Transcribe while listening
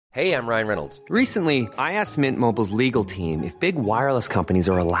Hey, I'm Ryan Reynolds. Recently, I asked Mint Mobile's legal team if big wireless companies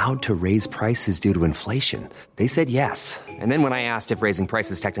are allowed to raise prices due to inflation. They said yes. And then when I asked if raising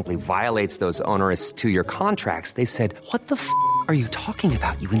prices technically violates those onerous two-year contracts, they said, "What the f*** are you talking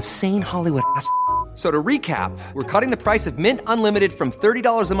about, you insane Hollywood ass?" So to recap, we're cutting the price of Mint Unlimited from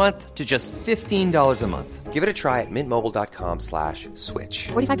 $30 a month to just $15 a month. Give it a try at mintmobile.com/switch.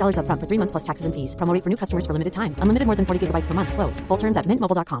 $45 up front for 3 months plus taxes and fees. Promo rate for new customers for limited time. Unlimited more than 40 gigabytes per month. Slows full terms at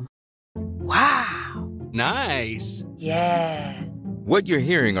mintmobile.com. Wow. Nice. Yeah. What you're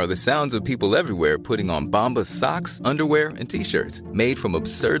hearing are the sounds of people everywhere putting on Bombas socks, underwear, and T-shirts made from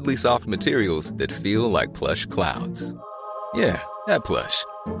absurdly soft materials that feel like plush clouds. Yeah, that plush.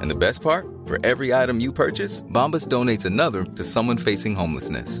 And the best part? For every item you purchase, Bombas donates another to someone facing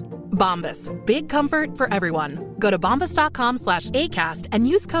homelessness. Bombas. Big comfort for everyone. Go to bombas.com/ACAST and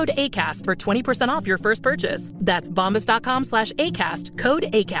use code ACAST for 20% off your first purchase. That's bombas.com/ACAST. Code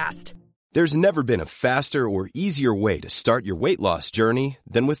ACAST. There's never been a faster or easier way to start your weight loss journey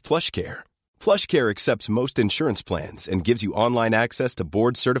than with PlushCare. PlushCare accepts most insurance plans and gives you online access to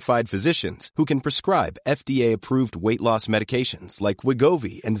board-certified physicians who can prescribe FDA-approved weight loss medications like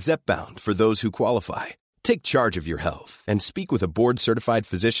Wegovy and Zepbound for those who qualify. Take charge of your health and speak with a board-certified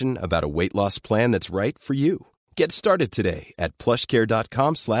physician about a weight loss plan that's right for you. Get started today at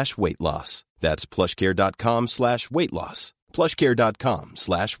plushcare.com/weight loss. That's plushcare.com/weight loss.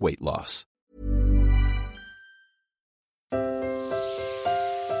 plushcare.com/weight loss.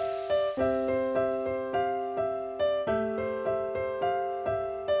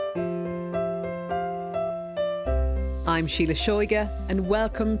 I'm Sheila Shoiga, and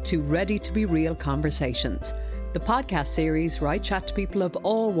welcome to Ready to Be Real Conversations, the podcast series where I chat to people of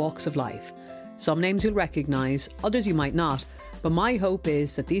all walks of life. Some names you'll recognise, others you might not, but my hope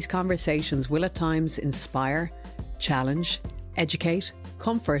is that these conversations will at times inspire, challenge, educate,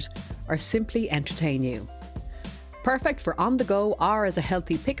 comfort, or simply entertain you. Perfect for on the go or as a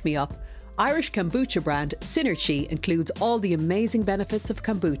healthy pick-me-up, Irish kombucha brand Synergy includes all the amazing benefits of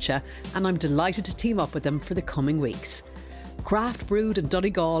kombucha, and I'm delighted to team up with them for the coming weeks. Craft brewed in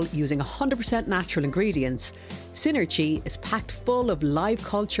Donegal using 100% natural ingredients, Synergy is packed full of live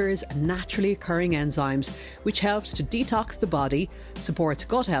cultures and naturally occurring enzymes, which helps to detox the body, supports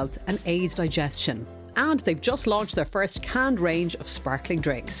gut health and aids digestion. And they've just launched their first canned range of sparkling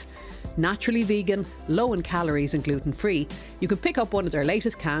drinks. Naturally vegan, low in calories and gluten-free, you can pick up one of their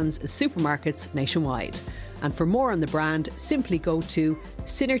latest cans in supermarkets nationwide. And for more on the brand, simply go to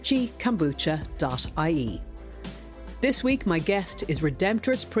synergykombucha.ie. This week, my guest is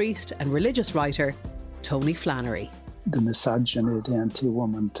Redemptorist priest and religious writer, Tony Flannery. The misogyny, the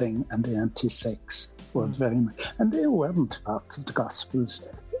anti-woman thing and the anti-sex were very much, and they weren't part of the Gospels.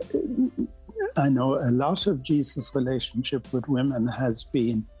 I know a lot of Jesus' relationship with women has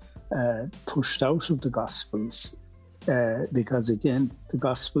been pushed out of the Gospels because, again, the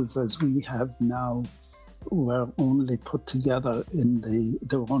Gospels as we have now were only put together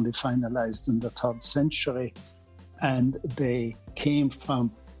they were only finalized in the 3rd century, and they came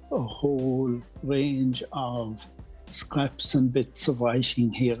from a whole range of scraps and bits of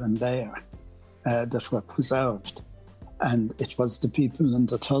writing here and there that were preserved. And it was the people in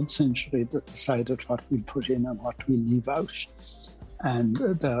the 3rd century that decided what we put in and what we leave out. And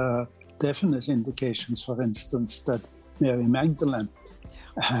there are definite indications, for instance, that Mary Magdalene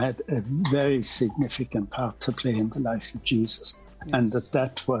had a very significant part to play in the life of Jesus, and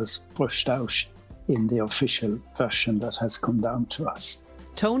that was pushed out in the official version that has come down to us.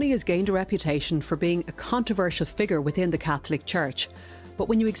 Tony has gained a reputation for being a controversial figure within the Catholic Church, but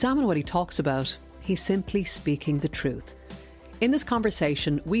when you examine what he talks about, he's simply speaking the truth. In this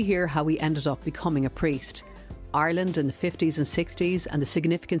conversation, we hear how he ended up becoming a priest, Ireland in the 50s and 60s and the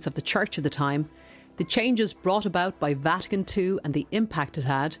significance of the church at the time, the changes brought about by Vatican II and the impact it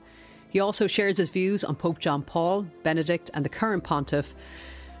had. He also shares his views on Pope John Paul, Benedict and the current pontiff.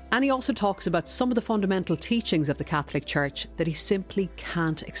 And he also talks about some of the fundamental teachings of the Catholic Church that he simply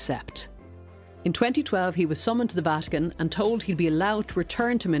can't accept. In 2012, he was summoned to the Vatican and told he'd be allowed to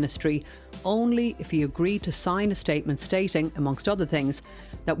return to ministry only if he agreed to sign a statement stating, amongst other things,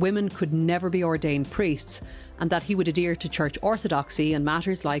 that women could never be ordained priests and that he would adhere to church orthodoxy in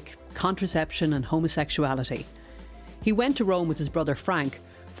matters like contraception and homosexuality. He went to Rome with his brother Frank,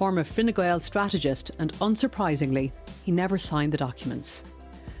 former Fine Gael strategist, and unsurprisingly, he never signed the documents.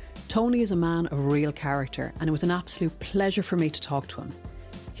 Tony is a man of real character, and it was an absolute pleasure for me to talk to him.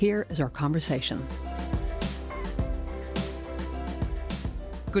 Here is our conversation.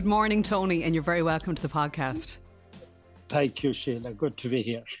 Good morning, Tony, and you're very welcome to the podcast. Thank you, Sheila. Good to be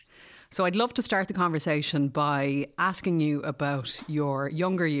here. So I'd love to start the conversation by asking you about your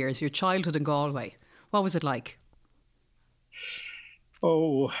younger years, your childhood in Galway. What was it like?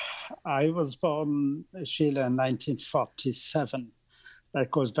 Oh, I was born, Sheila, in 1947. That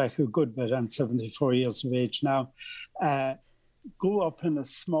goes back a good bit. I'm 74 years of age now. Grew up in a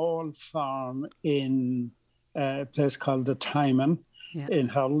small farm in a place called the Timon. In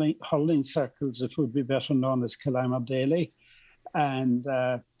hurling circles, it would be better known as Killamerdaley. And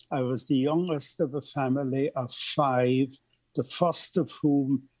I was the youngest of a family of 5, the first of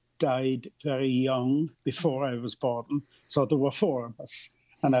whom died very young before I was born. So there were 4 of us,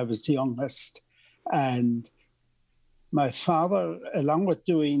 and I was the youngest. And my father, along with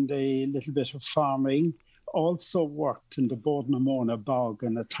doing the little bit of farming, also worked in the Bordnamona bog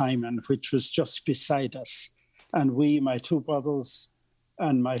in a Timon, which was just beside us. And we, my 2 brothers,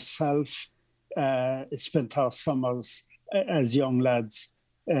 and myself spent our summers as young lads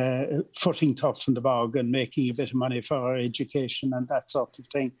footing tough in the bog and making a bit of money for our education and that sort of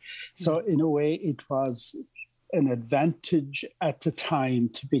thing. So in a way, it was an advantage at the time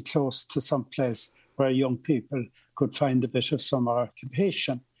to be close to some place where young people could find a bit of summer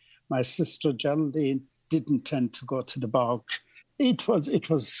occupation. My sister Geraldine didn't tend to go to the bog. It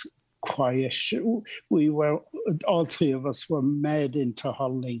was quiet. We were, all 3 of us were mad into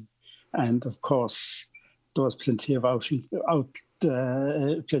hurling. And of course, there was plenty of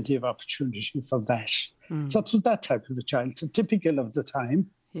plenty of opportunity for that. So it was that type of a childhood, typical of the time.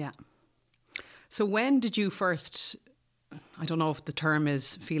 Yeah. So when did you first, I don't know if the term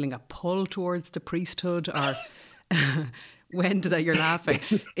is feeling a pull towards the priesthood, or when did that, you're laughing,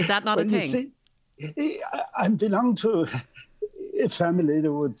 is that not a thing? I belong to a family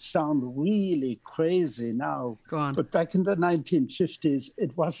that would sound really crazy now. Go on. But back in the 1950s,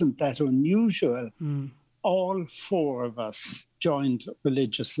 it wasn't that unusual. All 4 of us joined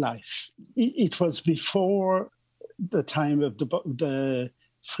religious life. It was before the time of the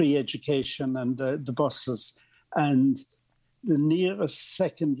free education and the buses. And the nearest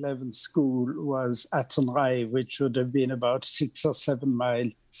second-level school was Athenry, which would have been about 6 or 7 mile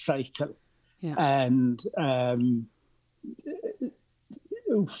cycle. Yeah. And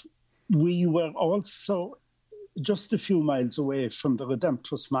we were also just a few miles away from the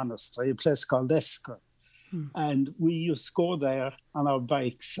Redemptorist Monastery, a place called Esker. And we used to go there on our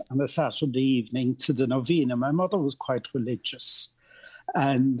bikes on a Saturday evening to the novena. My mother was quite religious.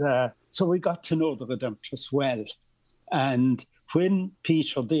 And so we got to know the Redemptorists well. And when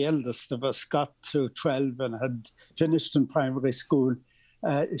Peter, the eldest of us, got to 12 and had finished in primary school,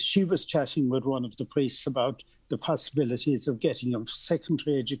 she was chatting with one of the priests about the possibilities of getting a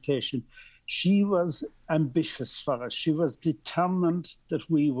secondary education. She was ambitious for us. She was determined that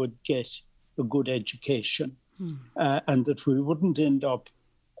we would get a good education and that we wouldn't end up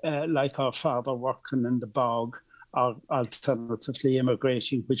like our father working in the bog or alternatively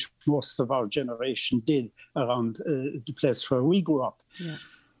immigrating, which most of our generation did around the place where we grew up. Yeah.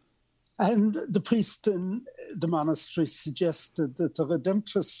 And the priest in the monastery suggested that the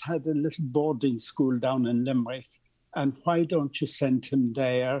Redemptorists had a little boarding school down in Limerick, and why don't you send him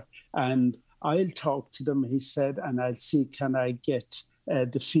there? And I'll talk to them, he said, and I'll see can I get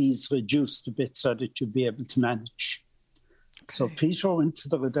the fees reduced a bit so that you'll be able to manage. Okay. So Peter went to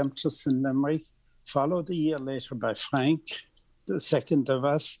the Redemptorists in Limerick, followed a year later by Frank, the second of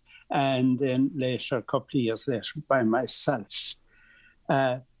us, and then later, a couple of years later, by myself.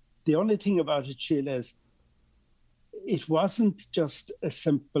 The only thing about it, Sheila, is it wasn't just a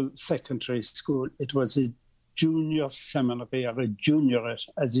simple secondary school. It was a junior seminary, or a juniorate,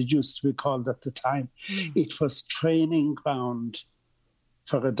 as it used to be called at the time. It was training ground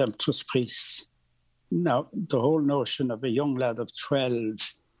for Redemptorist priests. Now, the whole notion of a young lad of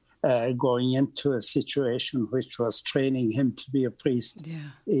 12 going into a situation which was training him to be a priest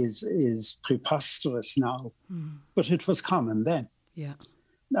is preposterous now. But it was common then. Yeah.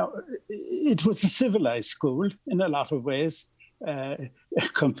 Now, it was a civilized school in a lot of ways,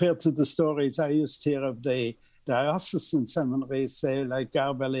 compared to the stories I used to hear of the diocesan seminaries, say, like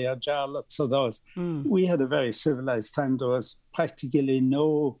Garbally or Jarlath or those. We had a very civilized time. There was practically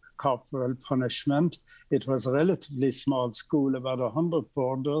no corporal punishment. It was a relatively small school, about 100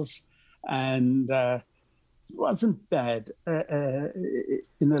 boarders, and it wasn't bad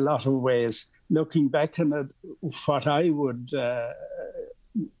in a lot of ways. Looking back on it, what I would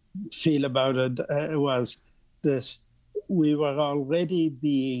feel about it was that we were already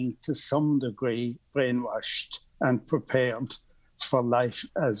being, to some degree, brainwashed and prepared for life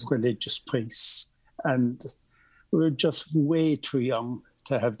as religious priests. And we were just way too young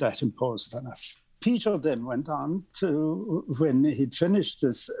to have that imposed on us. Peter then went on to, when he'd finished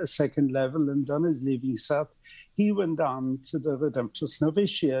his second level and done his Leaving Cert, he went on to the Redemptorist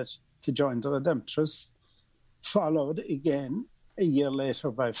Novitiate to join the Redemptorists, followed again a year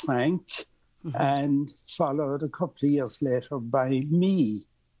later by Frank, and followed a couple of years later by me.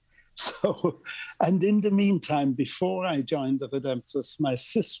 So, and in the meantime, before I joined the Redemptorists, my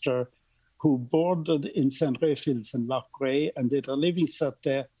sister, who boarded in St. Raphael's in Loughrea and did her Leaving Cert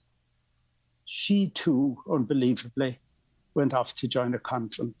there, she too, unbelievably, went off to join a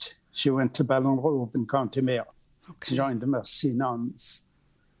convent. She went to Ballinrobe in County Mayo to join the Mercy Nuns.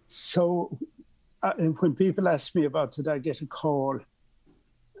 So when people ask me about did I get a call,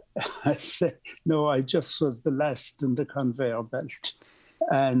 I say, no, I just was the last in the conveyor belt.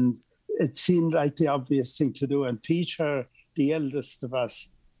 And it seemed like the obvious thing to do. And Peter, the eldest of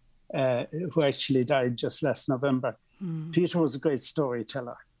us, who actually died just last November, Peter was a great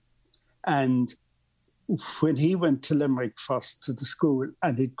storyteller. And when he went to Limerick first to the school,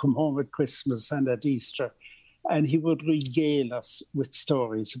 and he'd come home at Christmas and at Easter, and he would regale us with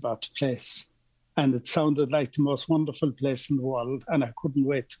stories about the place. And it sounded like the most wonderful place in the world, and I couldn't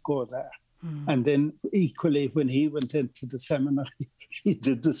wait to go there. And then equally, when he went into the seminary, he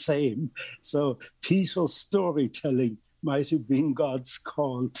did the same. So Peter's storytelling might have been God's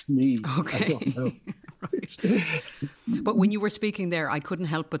call to me. Okay. I don't know. Right. But when you were speaking there, I couldn't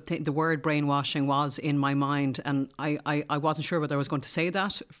help but think the word brainwashing was in my mind, and I wasn't sure whether I was going to say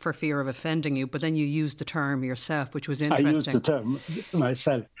that for fear of offending you, but then you used the term yourself, which was interesting. I used the term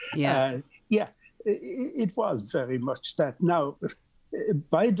myself. Yeah. It was very much that. Now,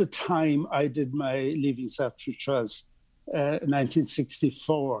 by the time I did my Leaving Cert, which was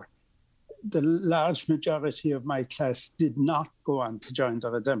 1964, the large majority of my class did not go on to join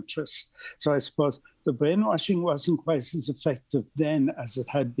the Redemptorists. So I suppose the brainwashing wasn't quite as effective then as it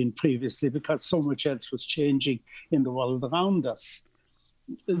had been previously, because so much else was changing in the world around us.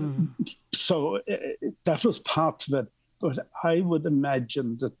 So that was part of it. But I would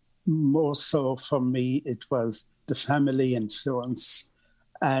imagine that more so for me, it was the family influence.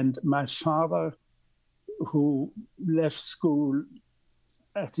 And my father, who left school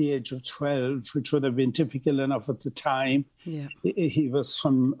at the age of 12, which would have been typical enough at the time. Yeah. He was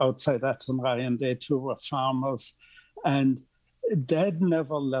from outside Athenry, and they too were farmers. And Dad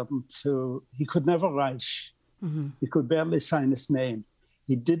never learned to, he could never write. He could barely sign his name.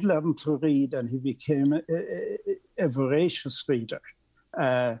 He did learn to read, and he became a voracious reader.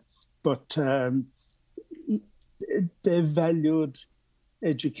 But they valued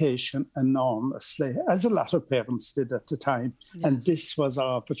education enormously, as a lot of parents did at the time. Yes. And this was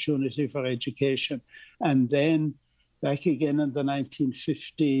our opportunity for education. And then back again in the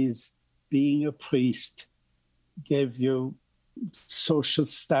 1950s, being a priest gave you social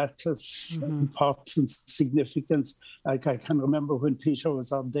status, importance, significance. Like I can remember when Peter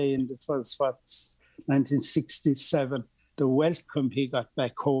was ordained, it was 1967, the welcome he got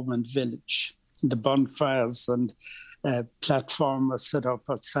back home and village, the bonfires and platform was set up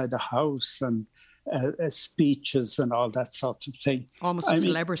outside the house, and speeches and all that sort of thing. Almost a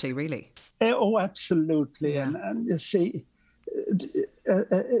celebrity, really. Oh, absolutely. Yeah. And you see,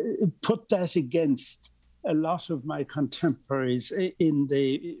 put that against a lot of my contemporaries in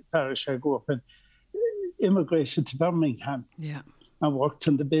the parish I grew up in, immigrated to Birmingham. Yeah. And worked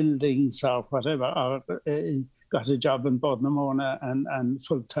in the buildings or whatever, or got a job in Bodnamona and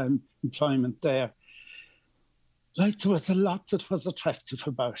full-time employment there. Like, there was a lot that was attractive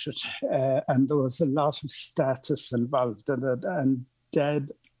about it, and there was a lot of status involved in it. And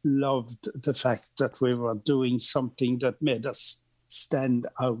Dad loved the fact that we were doing something that made us stand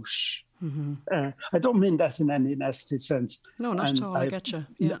out. I don't mean that in any nasty sense. No, not at all. I get you.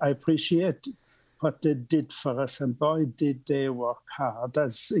 Yeah. I appreciate what they did for us, and boy, did they work hard,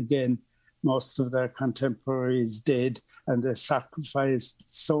 as again, most of their contemporaries did, and they sacrificed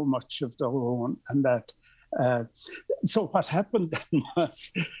so much of their own, and that. So what happened then was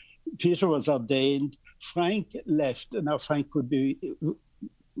Peter was ordained, Frank left. Now Frank would be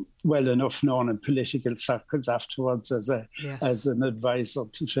well enough known in political circles afterwards as an advisor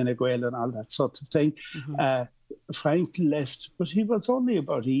to Fine Gael and all that sort of thing. Frank left, but he was only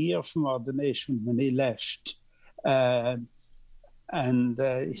about a year from ordination when he left. And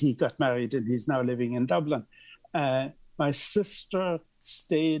he got married, and he's now living in Dublin. My sister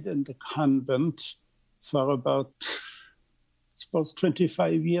stayed in the convent for about, I suppose,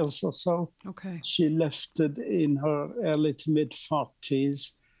 25 years or so. Okay. She left it in her early to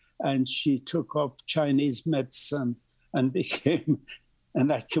mid-40s, and she took up Chinese medicine and became an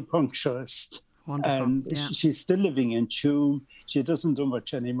acupuncturist. Wonderful. And she's still living in Tuam. She doesn't do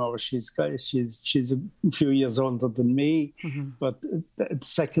much anymore. She's a few years older than me, but the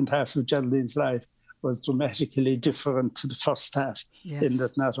second half of Geraldine's life was dramatically different to the first half, in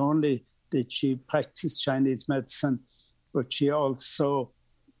that not only did she practice Chinese medicine, but she also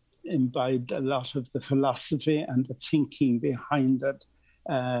imbibed a lot of the philosophy and the thinking behind it,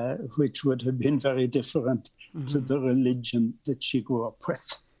 which would have been very different to the religion that she grew up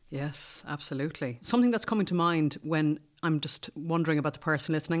with. Yes, absolutely. Something that's coming to mind when I'm just wondering about the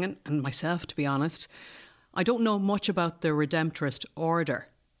person listening, and myself, to be honest, I don't know much about the Redemptorist order.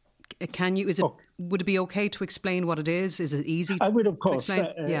 Can you? Would it be okay to explain what it is? Is it easy? I would, of course.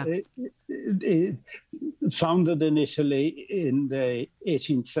 It founded in Italy in the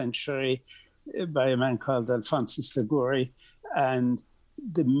 18th century by a man called Alphonsus Liguori, and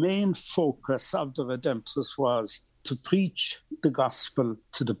the main focus of the Redemptorists was to preach the gospel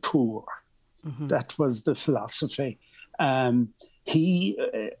to the poor. That was the philosophy. Alphonsus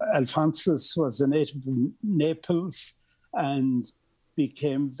was a native of Naples and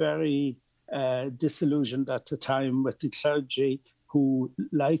became very disillusioned at the time with the clergy, who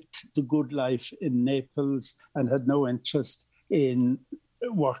liked the good life in Naples and had no interest in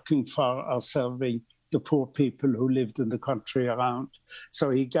working for or serving the poor people who lived in the country around.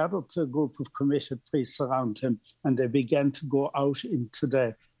 So he gathered a group of committed priests around him, and they began to go out into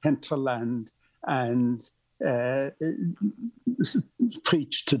the hinterland and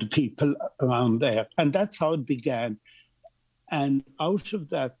preach to the people around there. And that's how it began. And out of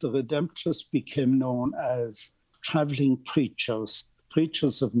that, the Redemptorists became known as traveling preachers,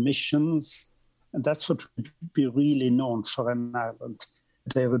 preachers of missions. And that's what would be really known for in Ireland.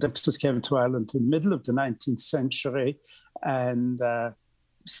 The Redemptorists came to Ireland in the middle of the 19th century and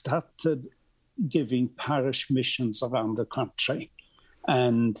started giving parish missions around the country.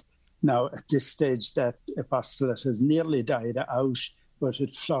 And now at this stage, that apostolate has nearly died out, but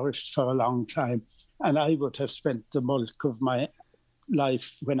it flourished for a long time. And I would have spent the bulk of my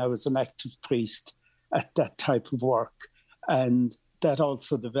life when I was an active priest at that type of work. And that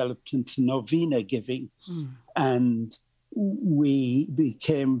also developed into novena giving. And we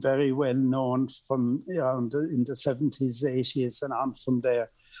became very well known from around in the 70s, 80s and on from there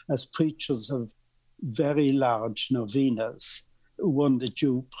as preachers of very large novenas. One that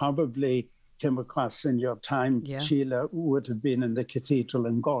you probably came across in your time, Sheila, would have been in the cathedral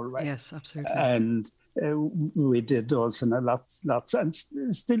in Galway. Yes, absolutely. And we did those in a lots, and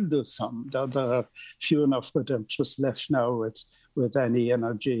still do some. There are few enough Redemptorists left now with any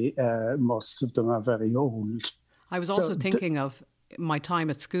energy. Most of them are very old. I was also thinking of my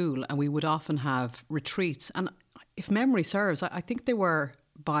time at school, and we would often have retreats. And if memory serves, I think they were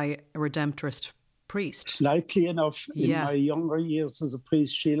by a Redemptorist priest. Likely enough, in my younger years as a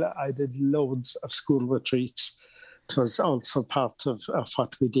priest, Sheila, I did loads of school retreats. It was also part of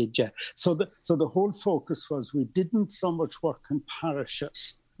what we did, So the whole focus was we didn't so much work in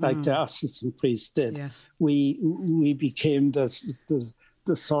parishes like the assistant priest did. Yes. We became the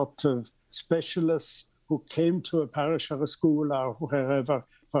sort of specialists who came to a parish or a school or wherever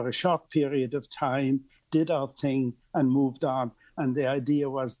for a short period of time, did our thing and moved on. And the idea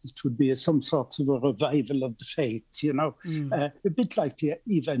was that it would be some sort of a revival of the faith, a bit like the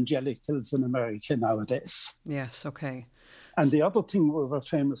evangelicals in America nowadays. Yes, okay. And the other thing we were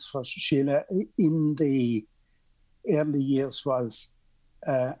famous for, Sheila, in the early years was,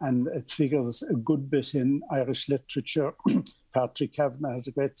 and it figures a good bit in Irish literature, Patrick Kavanagh has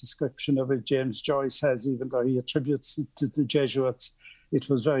a great description of it, James Joyce has, even though he attributes it to the Jesuits. It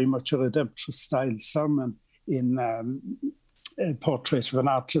was very much a Redemptorist-style sermon in a Portrait of an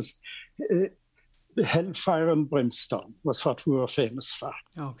Artist. Hellfire and brimstone was what we were famous for.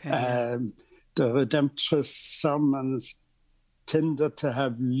 Okay. The Redemptorist sermons tended to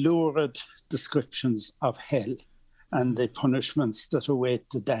have lurid descriptions of hell and the punishments that await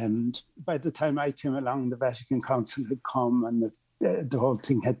the damned. By the time I came along, the Vatican Council had come and the whole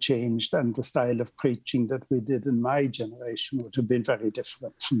thing had changed, and the style of preaching that we did in my generation would have been very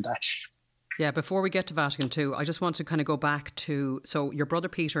different from that. Yeah, before we get to Vatican II, I just want to kind of go back to, so your brother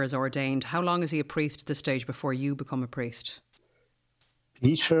Peter is ordained. How long is he a priest at this stage before you become a priest?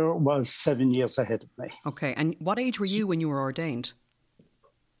 Peter was 7 years ahead of me. Okay, and what age were you when you were ordained?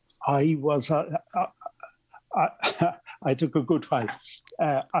 I was... I took a good while.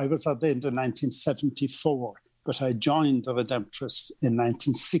 I was ordained in 1974, but I joined the Redemptorists in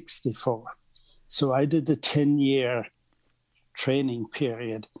 1964. So I did a 10-year training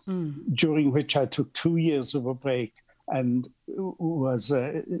period, during which I took 2 years of a break and was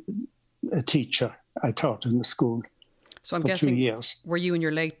a teacher. I taught in the school. So I'm for guessing, 2 years. Were you in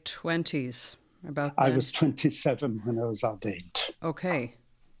your late 20s about I then? was 27 when I was ordained. Okay.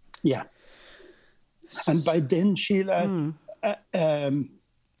 Yeah. And by then, Sheila,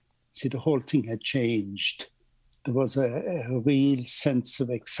 see, the whole thing had changed. There was a real sense of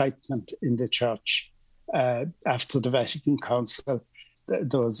excitement in the church after the Vatican Council.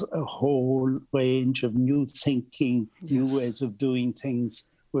 There was a whole range of new thinking, new ways of doing things.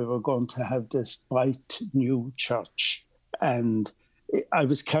 We were going to have this bright new church. And I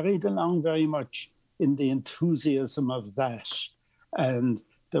was carried along very much in the enthusiasm of that. And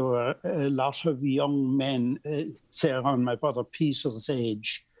there were a lot of young men, say around my brother Peter's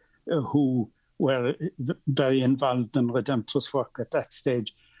age, who were very involved in Redemptor's work at that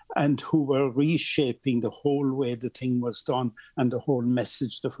stage and who were reshaping the whole way the thing was done and the whole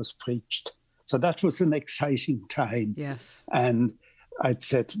message that was preached. So that was an exciting time. Yes. And I'd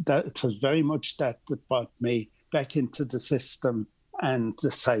said that it was very much that brought me back into the system and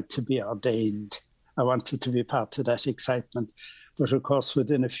decided to be ordained. I wanted to be part of that excitement. But of course,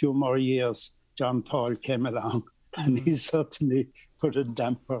 within a few more years, John Paul came along and he certainly put a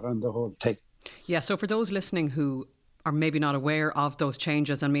damper on the whole thing. Yeah, so for those listening who are maybe not aware of those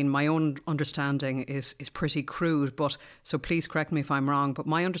changes, I mean, my own understanding is pretty crude, but so please correct me if I'm wrong, but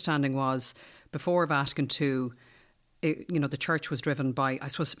my understanding was before Vatican II, the church was driven by, I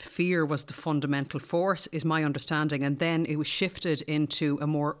suppose, fear was the fundamental force, is my understanding, and then it was shifted into a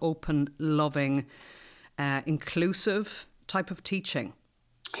more open, loving, inclusive type of teaching.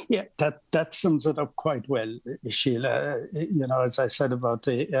 Yeah, that sums it up quite well, Sheila. As I said about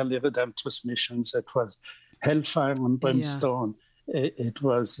the early Redemptorist missions, it was hellfire and brimstone. Yeah. It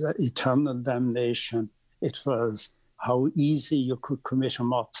was eternal damnation. It was how easy you could commit a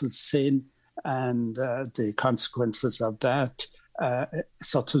mortal sin and the consequences of that.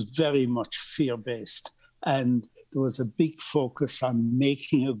 So it was very much fear-based. And there was a big focus on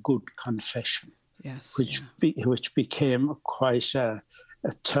making a good confession, which became quite a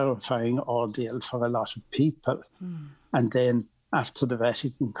terrifying ordeal for a lot of people. And then after the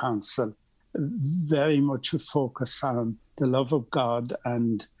Vatican Council, very much a focus on the love of God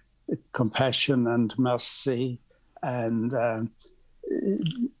and compassion and mercy and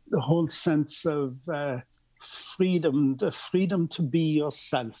the whole sense of freedom, the freedom to be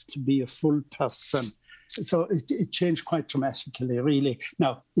yourself, to be a full person. So it changed quite dramatically, really.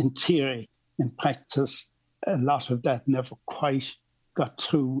 Now, in theory, in practice, a lot of that never quite got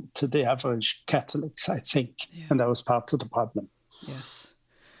through to the average Catholics, I think, and that was part of the problem. Yes.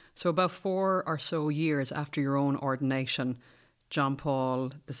 So about 4 or so years after your own ordination, John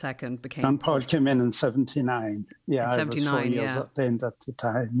Paul II became... John Paul came in 79. Yeah, in 79, I was 4 years ordained at the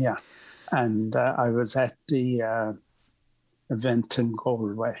time, yeah. And I was at the event in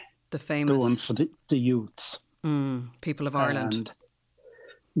Galway. The famous... The one for the youths. People of Ireland. And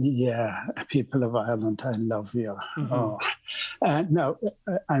yeah, People of Ireland, I love you. Mm-hmm. Now,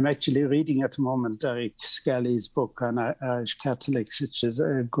 I'm actually reading at the moment Derek Scally's book on Irish Catholics, which is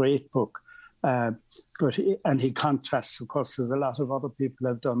a great book. And he contrasts, of course, as a lot of other people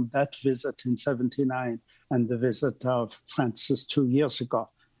have done, that visit in 79 and the visit of Francis 2 years ago,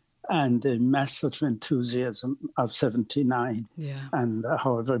 and the massive enthusiasm of 79, and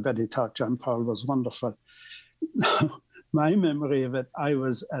how everybody thought John Paul was wonderful. My memory of it, I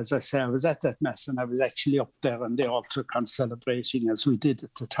was at that Mass and I was actually up there on the altar celebrating as we did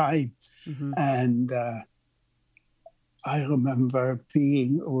at the time. Mm-hmm. And I remember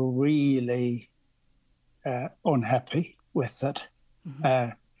being really unhappy with it.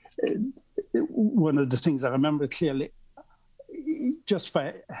 Mm-hmm. One of the things I remember clearly, just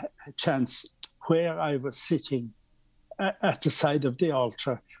by a chance, where I was sitting at the side of the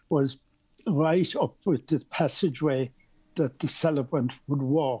altar was right up with the passageway that the celebrant would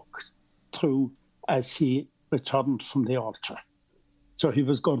walk through as he returned from the altar. So he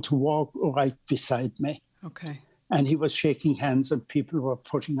was going to walk right beside me. Okay. And he was shaking hands and people were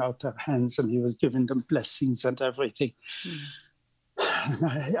putting out their hands and he was giving them blessings and everything. And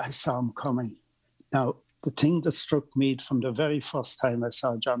I saw him coming. Now, the thing that struck me from the very first time I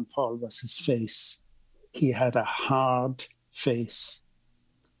saw John Paul was his face. He had a hard face.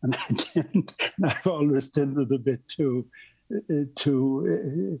 And I've always tended a bit to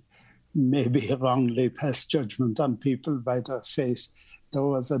maybe wrongly pass judgment on people by their face. There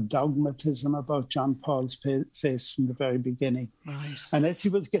was a dogmatism about John Paul's face from the very beginning. Right. And as he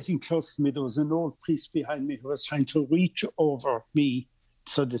was getting close to me, there was an old priest behind me who was trying to reach over me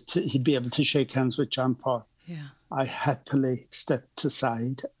so that he'd be able to shake hands with John Paul. Yeah. I happily stepped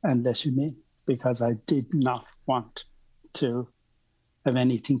aside and let him in because I did not want to have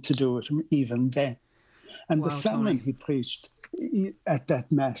anything to do with him even then. And the sermon he preached at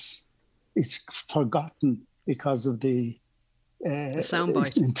that Mass it's forgotten because of the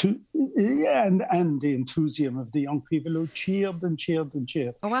soundbite. And the enthusiasm of the young people who cheered and cheered and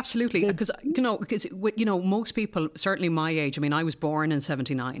cheered. Oh, absolutely. Because most people, certainly my age, I mean, I was born in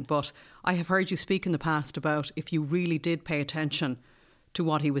 79, but I have heard you speak in the past about if you really did pay attention to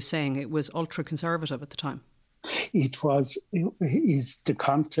what he was saying, it was ultra-conservative at the time. The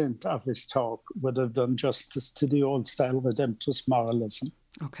content of his talk would have done justice to the old style redemptorist moralism.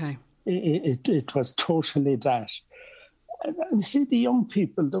 Okay. It was totally that. And see, the young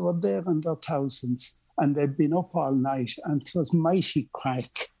people, they were there in their thousands and they'd been up all night and it was mighty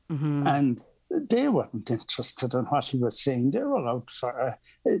crack. Mm-hmm. And they weren't interested in what he was saying. They were out for,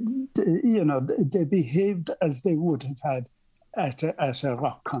 they behaved as they would have had at a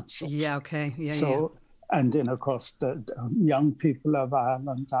rock concert. Yeah, okay. Yeah, so, and then, of course, the young people of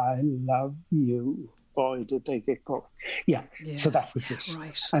Ireland, I love you. Boy, did they get going. Yeah, so that was it.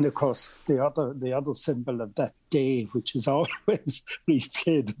 Right. And, of course, the other symbol of that day, which is always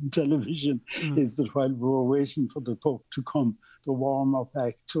replayed on television, is that while we were waiting for the Pope to come, the warm-up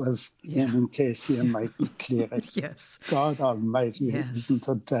act was him and Casey and Michael Cleary. Yes. God almighty, isn't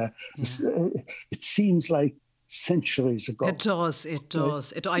it? It seems like centuries ago. It does.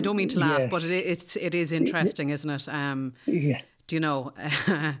 I don't mean to laugh, but it is interesting, isn't it? Do you know...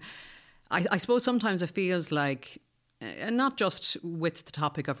 I suppose sometimes it feels like, and not just with the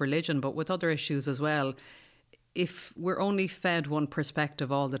topic of religion, but with other issues as well, if we're only fed one perspective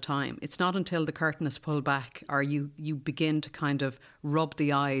all the time, it's not until the curtain is pulled back or you begin to kind of rub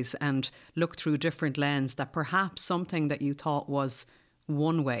the eyes and look through different lens that perhaps something that you thought was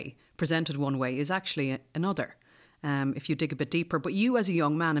one way, presented one way, is actually another. If you dig a bit deeper. But you as a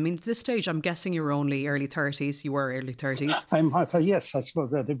young man, I mean, at this stage, I'm guessing you're only early 30s. You were early 30s. Yes, I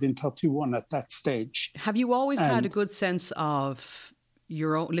suppose I'd have been 31 at that stage. Have you always had a good sense of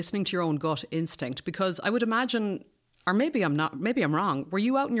your own, listening to your own gut instinct? Because I would imagine, or maybe I'm wrong, were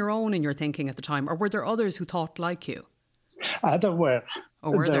you out on your own in your thinking at the time, or were there others who thought like you? There were.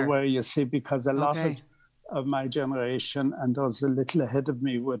 There were, you see, because a lot of my generation and those a little ahead of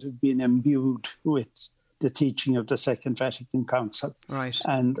me would have been imbued with the teaching of the Second Vatican Council. Right.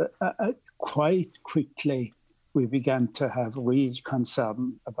 And quite quickly, we began to have real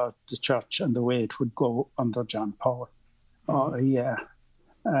concern about the church and the way it would go under John Paul. Now,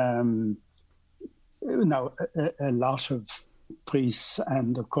 a lot of priests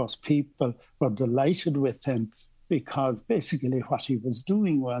and, of course, people were delighted with him because basically what he was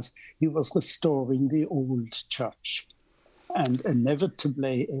doing was he was restoring the old church. And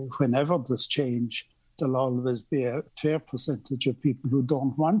inevitably, whenever there's change, there'll always be a fair percentage of people who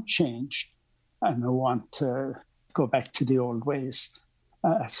don't want change and who want to go back to the old ways.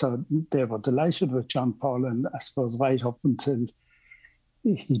 So they were delighted with John Paul, and I suppose right up until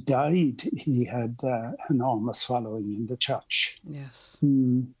he died, he had enormous following in the church. Yes.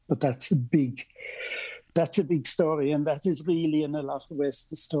 But that's a big story, and that is really in a lot of ways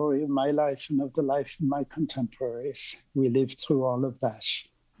the story of my life and of the life of my contemporaries. We lived through all of that.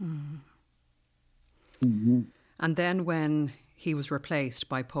 Mm-hmm. And then when he was replaced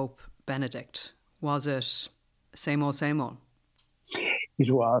by Pope Benedict, was it same old, same old?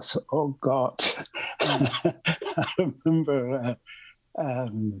 It was, oh God. I remember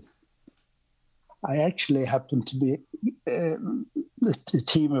I actually happened to be, the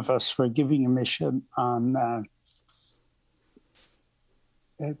team of us were giving a mission on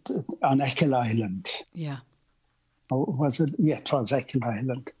Eckl Island. Yeah. Or was it? Yeah, it was Eckl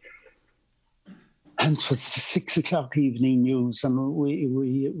Island. And it was the 6 o'clock evening news, and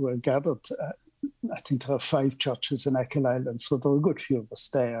we were gathered. I think there are 5 churches in Eckl Island, so there were a good few of us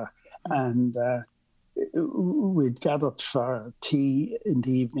there. And we'd gathered for tea in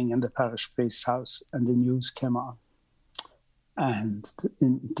the evening in the parish priest's house, and the news came on. And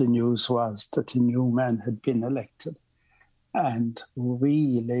the news was that a new man had been elected. And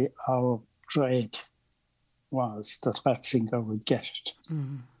really our dread was that Ratzinger would get it.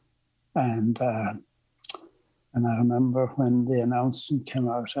 Mm-hmm. And I remember when the announcement came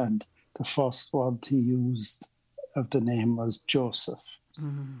out, and the first word he used of the name was Joseph.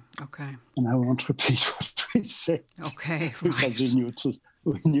 Okay. And I won't repeat what we said. Okay, because right. we knew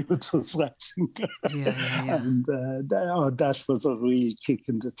it was Ratzinger. Yeah. And that was a real kick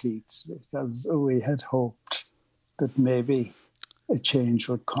in the teeth, because we had hoped that maybe a change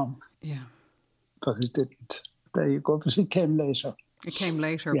would come. Yeah. But it didn't. There you go. But it came later. It came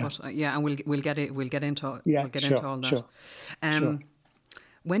later, yeah. But and we'll get into all that. Sure.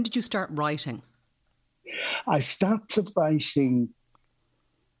 When did you start writing? I started writing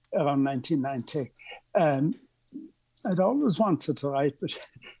around 1990. I'd always wanted to write, but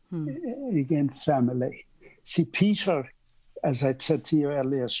again, family. See, Peter, as I said to you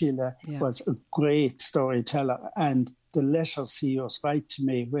earlier, Sheila, was a great storyteller, and the letters he used to write to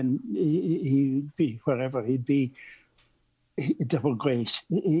me when he'd be, wherever he'd be, they were great.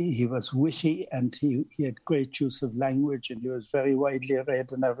 He was witty, and he had great use of language, and he was very widely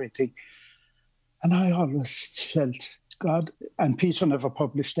read and everything. And I always felt, God, and Peter never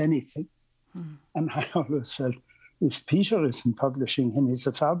published anything. And I always felt, if Peter isn't publishing and he's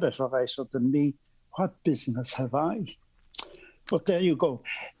a far better writer than me, what business have I? But there you go.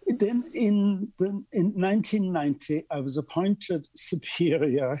 Then in 1990, I was appointed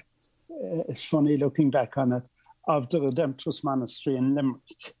superior, it's funny looking back on it, of the Redemptorist Monastery in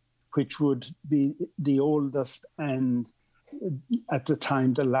Limerick, which would be the oldest and at the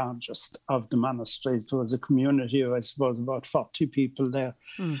time the largest of the monasteries. There was a community of, I suppose, about 40 people there.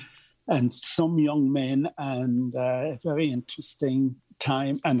 And some young men, and a very interesting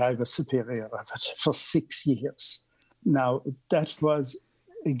time. And I was superior of it for 6 years. Now, that was,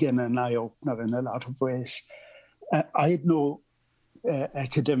 again, an eye-opener in a lot of ways. I had no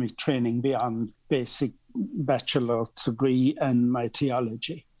academic training beyond basic bachelor's degree and my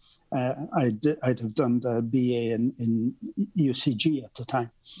theology. I'd have done the BA in UCG at the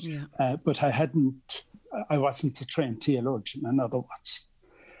time. But I wasn't a trained theologian, in other words.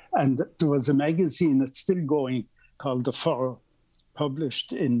 And there was a magazine that's still going called The Furrow,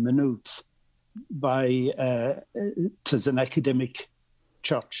 published in Maynooth by, it is an academic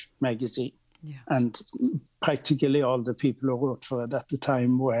church magazine. And practically all the people who wrote for it at the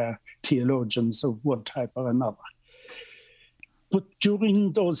time were theologians of one type or another. But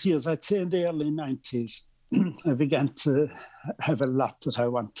during those years, I'd say in the early 90s, I began to have a lot that I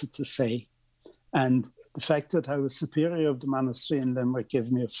wanted to say. And the fact that I was superior of the monastery in Limerick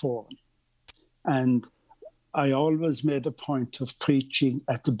gave me a forum. And I always made a point of preaching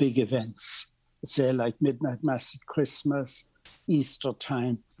at the big events, say like Midnight Mass at Christmas, Easter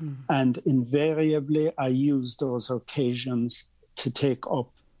time. And invariably, I used those occasions to take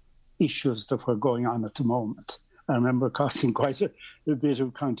up issues that were going on at the moment. I remember causing quite a bit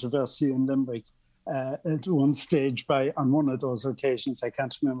of controversy in Limerick at one stage on one of those occasions. I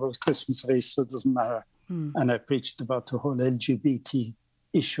can't remember, it was Christmas or Easter, it doesn't matter. And I preached about the whole LGBT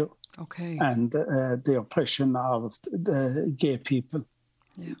issue and the oppression of the gay people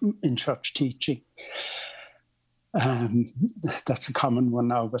in church teaching. That's a common one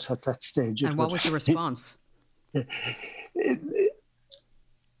now, but at that stage... And what was the response?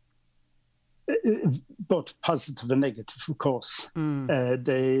 Both positive and negative, of course.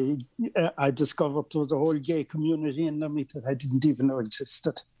 I discovered there was a whole gay community in Limerick that I didn't even know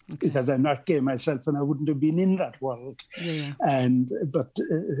existed, because I'm not gay myself and I wouldn't have been in that world. But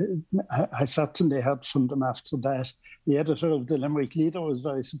I certainly heard from them after that. The editor of the Limerick Leader was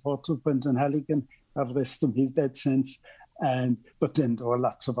very supportive, Brendan Halligan. God rest him, he's dead since. But then there were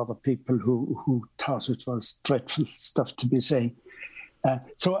lots of other people who thought it was dreadful stuff to be saying.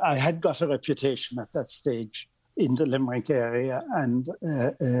 So I had got a reputation at that stage in the Limerick area, and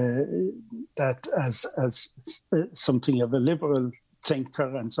that as something of a liberal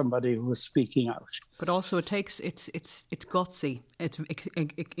thinker and somebody who was speaking out. But also it's gutsy. It's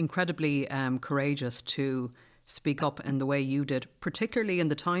incredibly courageous to speak up in the way you did, particularly in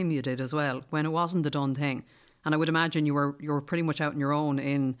the time you did as well, when it wasn't the done thing. And I would imagine you were pretty much out on your own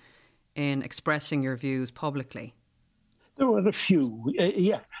in expressing your views publicly. There were a few.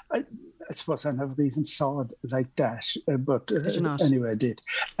 I suppose I never even saw it like that. But did you not? Anyway, I did.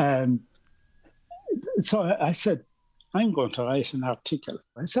 So I said, I'm going to write an article.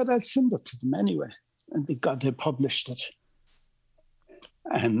 I said, I'll send it to them anyway. And they published it.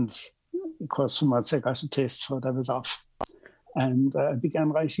 And of course, from once I got a taste for it, I was off. And I began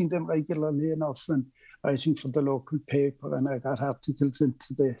writing them regularly enough and writing for the local paper. And I got articles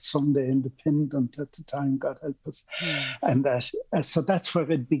into the Sunday Independent at the time, God help us. And so that's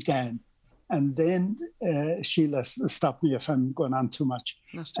where it began. And then, Sheila, stop me if I'm going on too much.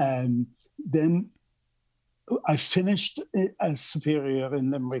 Then I finished as superior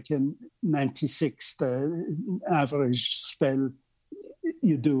in Limerick in 96, the average spell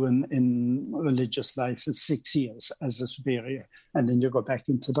you do in religious life is 6 years as a superior, and then you go back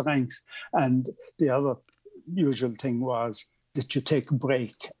into the ranks. And the other usual thing was that you take a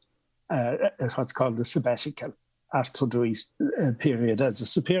break, what's called the sabbatical, after doing a period as a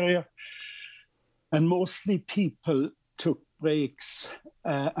superior. And mostly people took breaks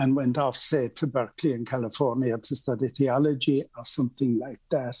and went off, say, to Berkeley in California to study theology or something like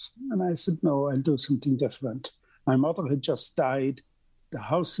that. And I said, no, I'll do something different. My mother had just died. The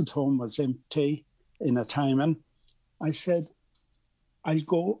house at home was empty in a Timon, I said, I'll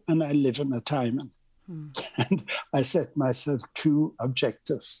go and I'll live in a Timon. And I set myself 2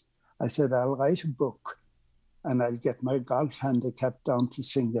 objectives. I said, I'll write a book and I'll get my golf handicap down to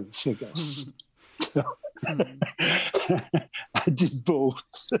single figures. So, I did both.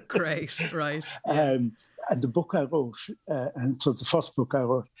 Great, right. And the book I wrote, and it was the first book I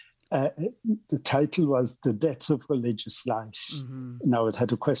wrote, the title was The Death of Religious Life. Now, it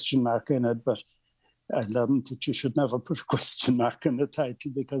had a question mark in it, but I learned that you should never put a question mark in the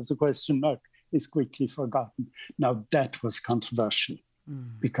title because the question mark is quickly forgotten. Now, that was controversial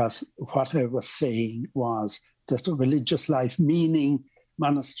because what I was saying was that a religious life, meaning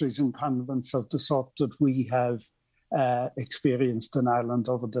monasteries and convents of the sort that we have experienced in Ireland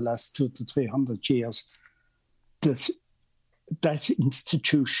over the last 200 to 300 years, that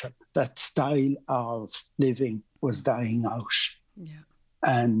institution, that style of living was dying out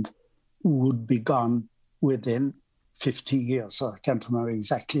and would be gone within 50 years. So I can't remember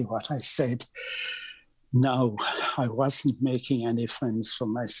exactly what I said. No, I wasn't making any friends for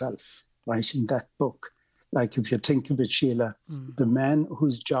myself writing that book. Like, if you think of it, Sheila, the man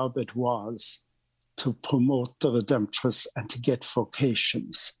whose job it was to promote the Redemptorists and to get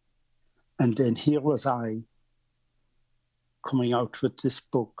vocations. And then here was I coming out with this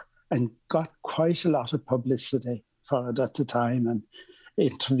book and got quite a lot of publicity for it at the time and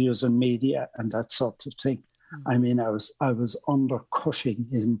interviews in media and that sort of thing. I mean, I was undercutting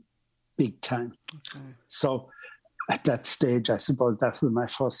him big time. Okay. So at that stage, I suppose that was my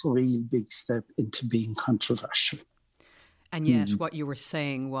first real big step into being controversial. And yet what you were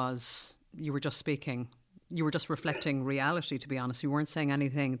saying was you were just reflecting reality, to be honest. You weren't saying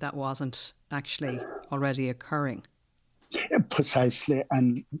anything that wasn't actually already occurring. Precisely.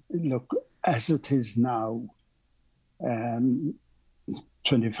 And look, as it is now,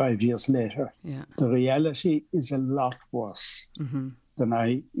 25 years later, the reality is a lot worse than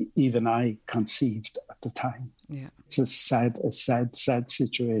I conceived at the time. Yeah. It's a sad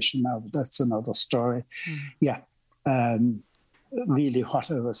situation now, but that's another story. Really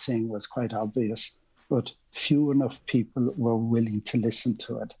what I was saying was quite obvious, but few enough people were willing to listen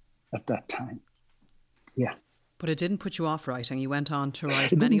to it at that time. Yeah. But it didn't put you off writing. You went on to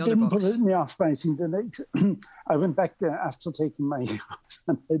write many other books. It didn't put me off writing. I went back there after taking my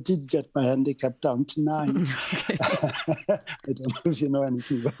and I did get my handicap down to 9. Okay. I don't know if you know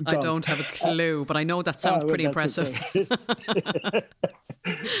anything about that. I don't have a clue, but I know that sounds pretty impressive. Okay.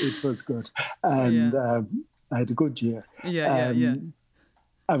 It was good. And I had a good year.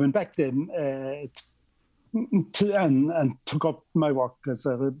 I went back then and took up my work as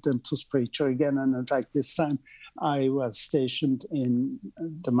a Redemptorist preacher again. And in fact, this time I was stationed in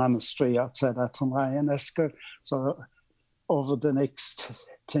the monastery outside Athenry in Esker. So over the next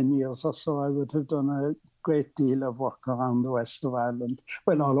 10 years or so, I would have done a great deal of work around the west of Ireland.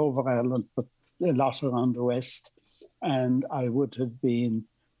 Well, all over Ireland, but a lot around the west. And I would have been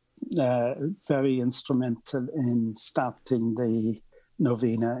very instrumental in starting the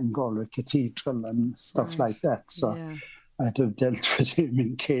novena in Galway Cathedral and stuff like that. So I'd have dealt with him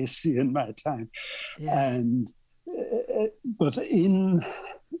in Casey in my time. But in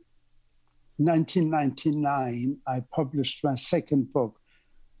 1999, I published my second book,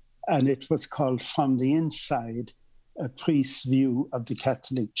 and it was called From the Inside, A Priest's View of the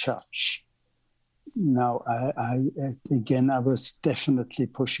Catholic Church. Now, I was definitely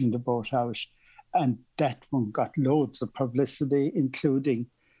pushing the boat out, and that one got loads of publicity, including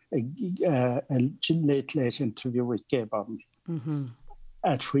a late interview with Gay Byrne,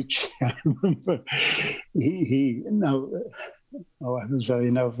 at which I remember I was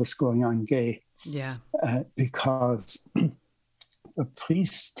very nervous going on Gay, because a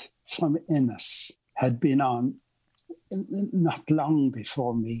priest from Ennis had been on not long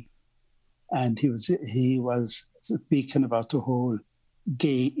before me, and he was speaking about the whole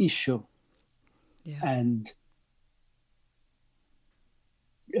gay issue. Yeah. And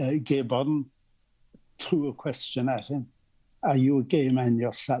Gay Byrne threw a question at him: "Are you a gay man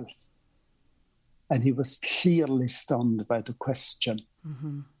yourself?" And he was clearly stunned by the question.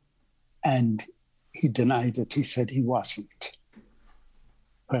 And he denied it. He said he wasn't.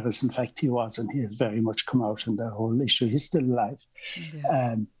 Whereas, in fact, he was, and he has very much come out on the whole issue. He's still alive.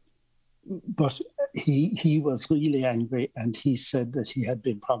 Yeah. But he was really angry, and he said that he had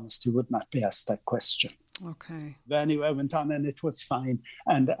been promised he would not be asked that question. Okay. But anyway, I went on, and it was fine.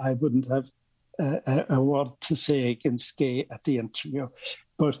 And I wouldn't have a word to say against Gay at the interview.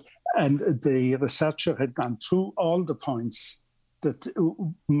 And the researcher had gone through all the points that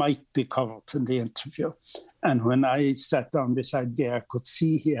might be covered in the interview. And when I sat down beside Gay, I could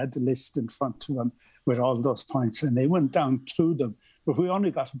see he had the list in front of him with all those points, and they went down through them. But we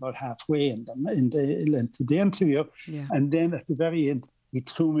only got about halfway in them in the length of the interview. Yeah. And then at the very end, he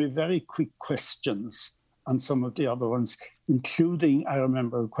threw me very quick questions on some of the other ones, including, I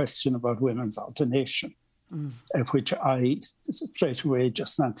remember, a question about women's ordination, which I straight away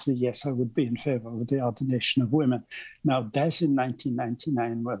just answered, yes, I would be in favour of the ordination of women. Now, that in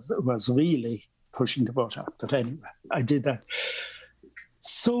 1999 was really pushing the boat out. But anyway, I did that.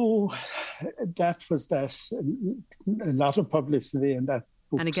 So that was that. A lot of publicity in that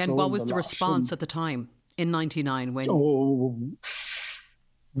book. And again, what was the response at the time in 99 when...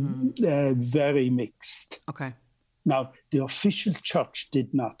 very mixed. Okay. Now, the official church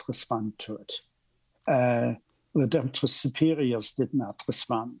did not respond to it. Redemptorist superiors did not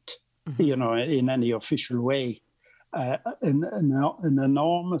respond, in any official way. An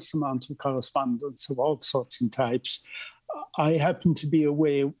enormous amount of correspondence of all sorts and types. I happened to be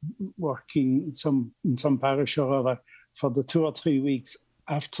away working in some parish or other for the 2 or 3 weeks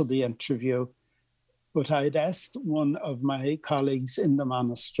after the interview. But I'd asked one of my colleagues in the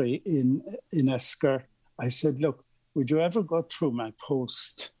monastery in Esker, I said, look, would you ever go through my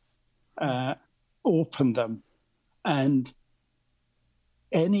post, open them, and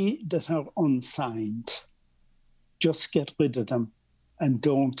any that are unsigned, just get rid of them and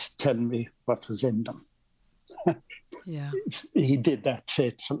don't tell me what was in them. Yeah. He did that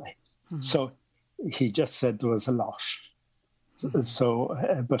faithfully. Mm-hmm. So he just said there was a lot. So,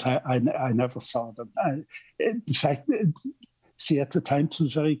 but I never saw them. In fact, see, at the time, it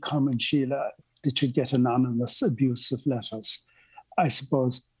was very common, Sheila, that you'd get anonymous abusive letters. I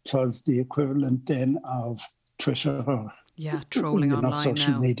suppose it was the equivalent then of Twitter or trolling online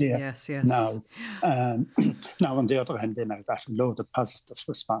social media. Yes. Now, now, on the other hand, then I got a load of positive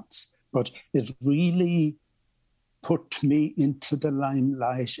response. But it really put me into the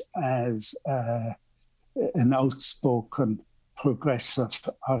limelight as an outspoken progressive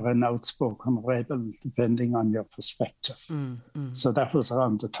or an outspoken rebel, depending on your perspective. So that was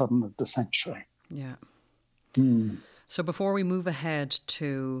around the turn of the century. Yeah. So before we move ahead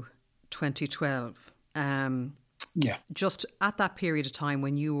to 2012, just at that period of time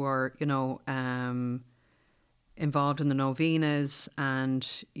when you were, involved in the novenas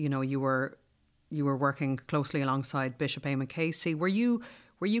and, you were working closely alongside Bishop Eamon Casey, were you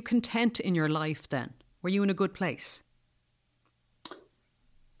content in your life then? Were you in a good place?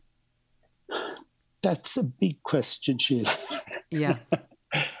 That's a big question, Sheila. Yeah.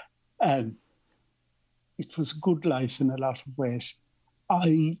 It was a good life in a lot of ways.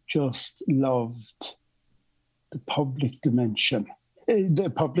 I just loved the public dimension.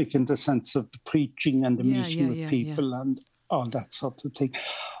 The public in the sense of the preaching and the meeting with people and all that sort of thing.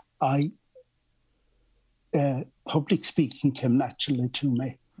 Public speaking came naturally to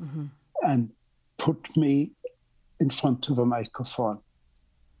me and put me in front of a microphone.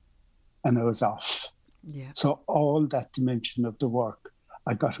 And I was off. Yeah. So all that dimension of the work,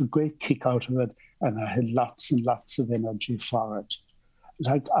 I got a great kick out of it, and I had lots and lots of energy for it.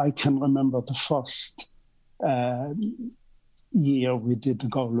 Like, I can remember the first year we did the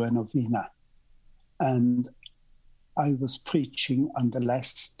Galway Novena, and I was preaching on the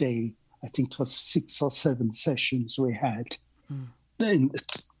last day. I think it was 6 or 7 sessions we had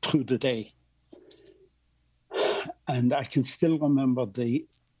through the day. And I can still remember the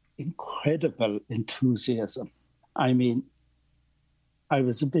incredible enthusiasm. I mean, I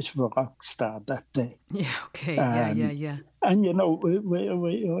was a bit of a rock star that day. Yeah, okay, yeah. And,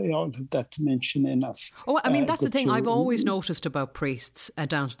 we all have that dimension in us. Oh, I mean, that's the thing I've always noticed about priests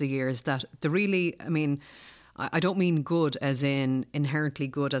down to the years, that they're really, I don't mean good as in inherently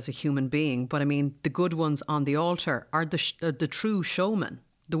good as a human being, but I mean the good ones on the altar are the true showmen,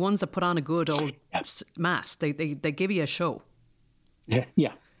 the ones that put on a good old mass. They give you a show.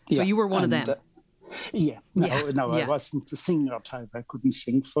 Yeah. So you were one of them. I wasn't the singer type. I couldn't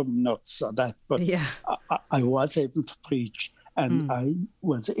sing from notes or that, but I was able to preach, and I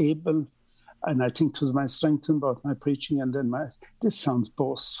was able, and I think it was my strength in both my preaching and then this sounds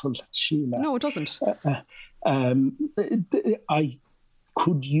boastful, Sheila. No, it doesn't. I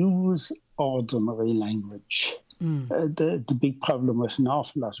could use ordinary language. The big problem with an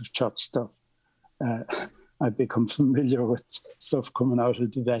awful lot of church stuff, I've become familiar with stuff coming out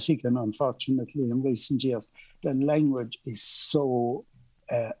of the Vatican, unfortunately, in recent years. The language is so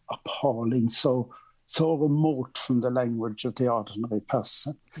appalling, so remote from the language of the ordinary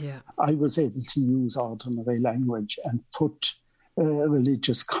person. Yeah. I was able to use ordinary language and put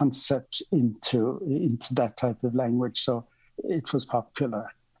religious concepts into that type of language. So it was popular.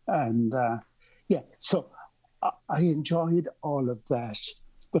 And so I enjoyed all of that.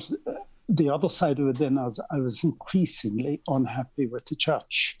 But the other side of it then I was increasingly unhappy with the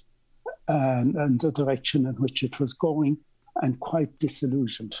church and the direction in which it was going, and quite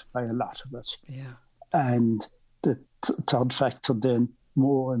disillusioned by a lot of it. Yeah. And the third factor then,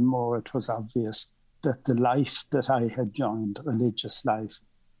 more and more it was obvious that the life that I had joined, religious life,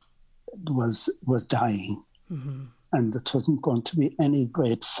 was dying. Mm-hmm. And it wasn't going to be any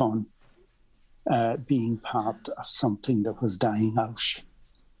great fun being part of something that was dying out.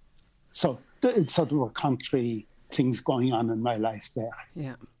 So it's sort of a contrary things going on in my life there.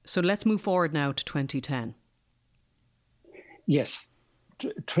 Yeah. So let's move forward now to 2010. Yes.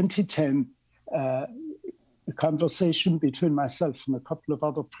 2010, a conversation between myself and a couple of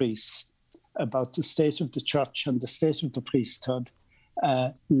other priests about the state of the church and the state of the priesthood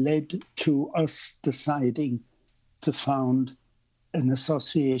led to us deciding to found an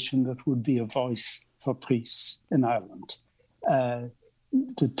association that would be a voice for priests in Ireland.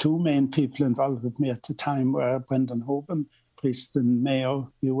 The two main people involved with me at the time were Brendan Hoban, priest in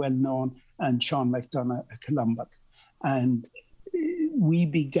Mayo, be well known, and Sean McDonough at Columbic. And we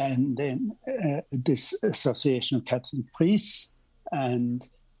began then this Association of Catholic Priests, and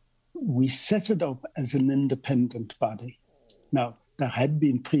we set it up as an independent body. Now, there had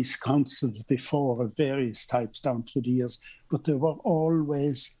been priest councils before of various types down through the years, but they were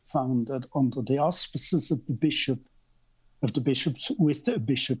always founded under the auspices of the bishops, with the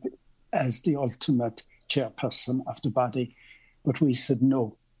bishop as the ultimate chairperson of the body. But we said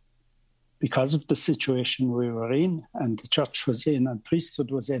no, because of the situation we were in, and the church was in, and priesthood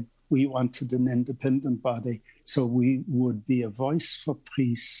was in, we wanted an independent body, so we would be a voice for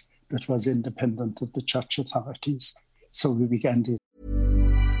priests that was independent of the church authorities. So we began this.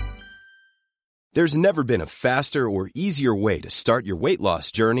 There's never been a faster or easier way to start your weight loss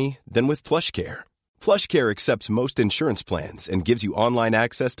journey than with PlushCare. PlushCare accepts most insurance plans and gives you online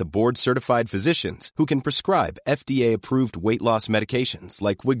access to board-certified physicians who can prescribe FDA-approved weight loss medications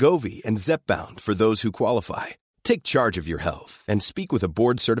like Wegovy and Zepbound for those who qualify. Take charge of your health and speak with a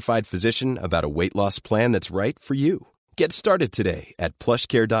board-certified physician about a weight loss plan that's right for you. Get started today at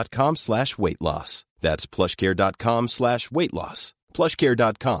plushcare.com/weight loss. That's plushcare.com/weight loss.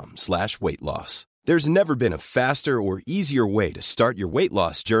 plushcare.com/weight loss. There's never been a faster or easier way to start your weight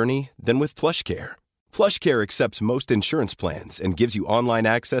loss journey than with PlushCare. PlushCare accepts most insurance plans and gives you online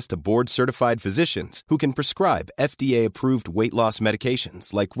access to board-certified physicians who can prescribe FDA-approved weight loss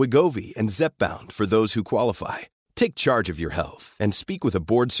medications like Wegovy and Zepbound for those who qualify. Take charge of your health and speak with a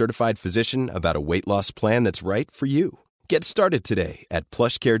board-certified physician about a weight loss plan that's right for you. Get started today at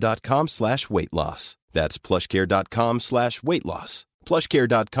plushcare.com/weight loss. That's plushcare.com/weight loss.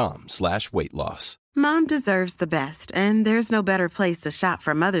 plushcare.com/weight loss. Mom deserves the best, and there's no better place to shop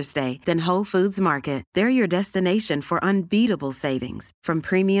for Mother's Day than Whole Foods Market. They're your destination for unbeatable savings, from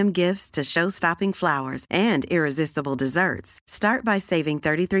premium gifts to show-stopping flowers and irresistible desserts. Start by saving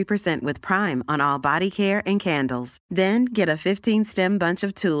 33% with Prime on all body care and candles. Then get a 15-stem bunch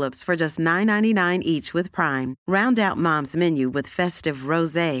of tulips for just $9.99 each with Prime. Round out Mom's menu with festive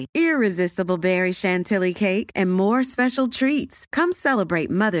rosé, irresistible berry chantilly cake, and more special treats. Come celebrate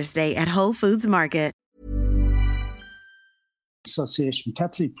Mother's Day at Whole Foods Market. Association of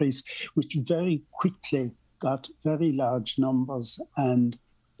Catholic Priests, which very quickly got very large numbers, and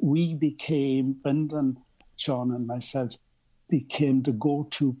we became, Brendan, Sean and myself, became the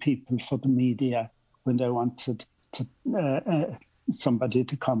go-to people for the media when they wanted to, somebody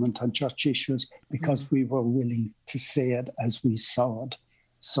to comment on church issues, because we were willing to say it as we saw it.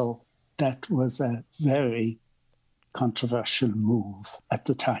 So that was a very controversial move at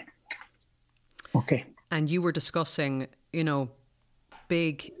the time. Okay. And you were discussing,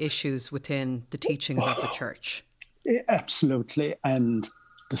 big issues within the teachings of the church. Absolutely. And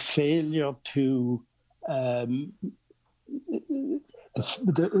the failure to, the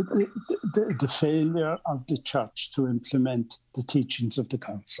failure of the church to implement the teachings of the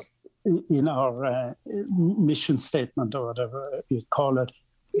council. In our mission statement, or whatever you call it,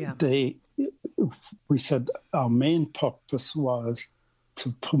 we said our main purpose was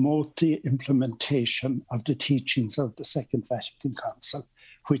to promote the implementation of the teachings of the Second Vatican Council,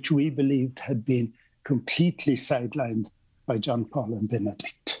 which we believed had been completely sidelined by John Paul and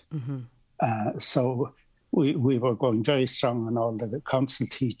Benedict. Mm-hmm. So we were going very strong on all the council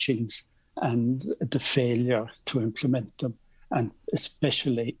teachings and the failure to implement them, and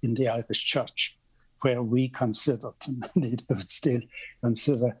especially in the Irish Church, where we considered, and indeed would still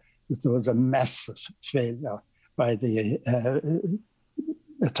consider, that there was a massive failure by the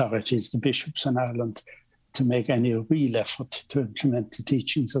authorities, the bishops in Ireland, to make any real effort to implement the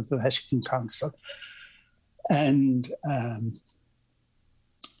teachings of the Vatican Council. And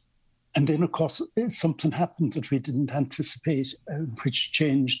And then, of course, something happened that we didn't anticipate, which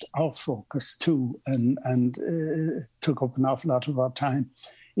changed our focus too and took up an awful lot of our time.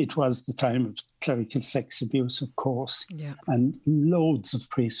 It was the time of clerical sex abuse, of course, and loads of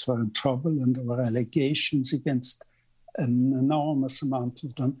priests were in trouble, and there were allegations against an enormous amount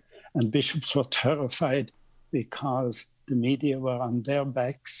of them. And bishops were terrified because the media were on their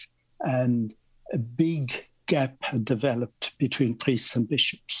backs and a big gap had developed between priests and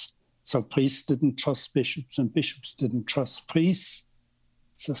bishops. So priests didn't trust bishops and bishops didn't trust priests.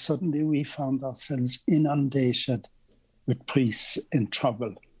 So suddenly we found ourselves inundated with priests in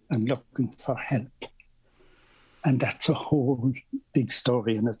trouble and looking for help. And that's a whole big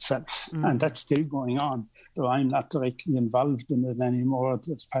story in itself. And that's still going on, though I'm not directly involved in it anymore.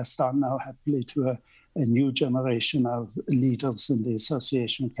 It's passed on now happily to a new generation of leaders in the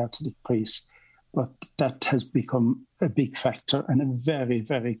Association of Catholic Priests. But that has become a big factor and a very,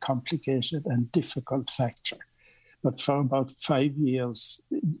 very complicated and difficult factor. But for about 5 years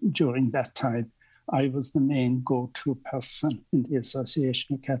during that time, I was the main go-to person in the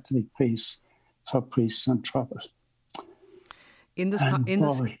Association of Catholic Priests for priests in trouble. In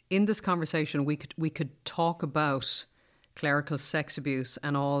this conversation, we could talk about clerical sex abuse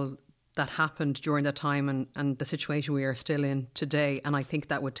and all that happened during that time and the situation we are still in today. And I think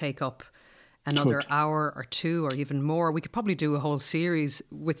that would take up another hour or two or even more. We could probably do a whole series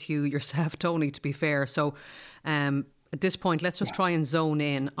with you yourself, Tony, to be fair. So at this point, let's just try and zone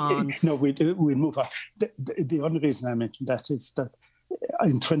in on... No, we'll move on. The only reason I mentioned that is that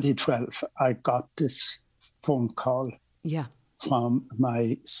in 2012, I got this phone call from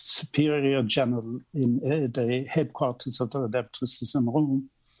my superior general in the headquarters of the Redemptorists in Rome,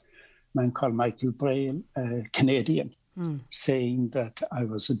 a man called Michael Braille, a Canadian, saying that I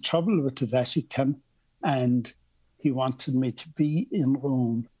was in trouble with the Vatican and he wanted me to be in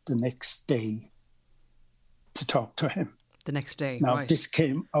Rome the next day to talk to him. The next day, Now, this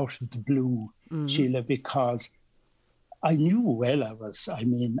came out of the blue, Sheila, because I knew well I was. I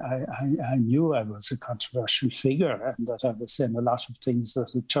mean, I knew I was a controversial figure and that I was saying a lot of things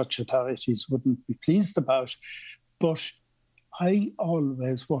that the church authorities wouldn't be pleased about. But I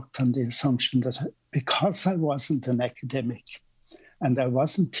always worked on the assumption that because I wasn't an academic and I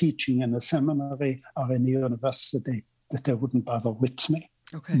wasn't teaching in a seminary or in a university, that they wouldn't bother with me.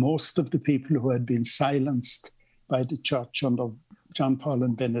 Okay. Most of the people who had been silenced by the church under John Paul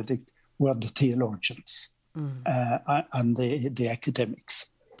and Benedict were the theologians and the academics.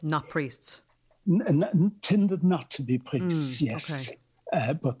 Not priests. Tended not to be priests, yes.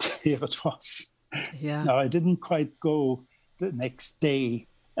 Okay. But here it was. Yeah. Now, I didn't quite go the next day,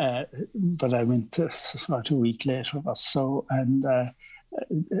 but I went about a week later or so, and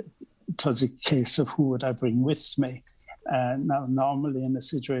it was a case of who would I bring with me. Now, normally in a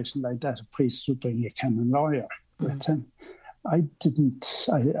situation like that, a priest would bring a canon lawyer with him. I didn't.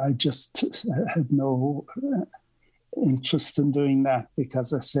 I just had no interest in doing that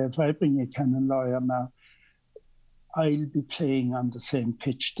because I said, if I bring a canon lawyer now, I'll be playing on the same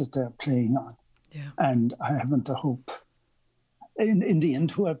pitch that they're playing on. Yeah. And I haven't a hope. In the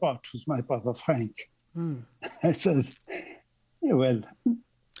end, who I brought was my brother Frank. I said, well...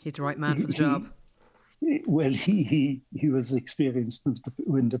 He's the right man for the job. Well, he was experienced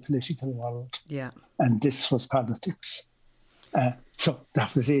in the political world. Yeah. And this was politics. So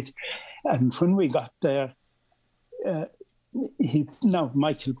that was it. And when we got there,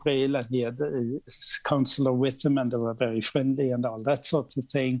 Michael Braille, and he had his counsellor with him, and they were very friendly and all that sort of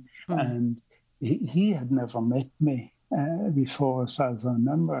thing. And he had never met me before, as far as I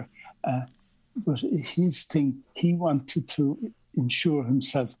remember. But his thing, he wanted to ensure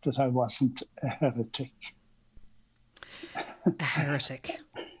himself that I wasn't a heretic. A heretic.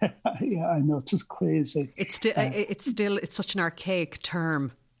 Yeah, I know, it's just crazy. It's such an archaic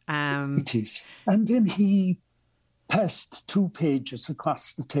term. It is. And then he passed 2 pages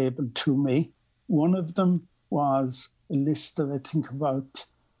across the table to me. One of them was a list of, I think, about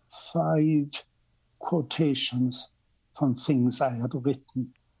 5 quotations from things I had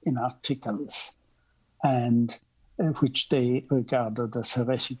written in articles, and which they regarded as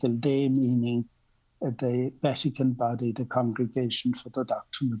heretical. They meaning the Vatican body, the Congregation for the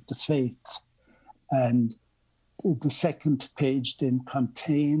Doctrine of the Faith. And the second page then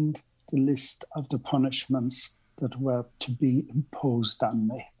contained the list of the punishments that were to be imposed on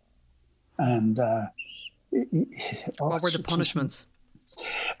me. And what were the punishments?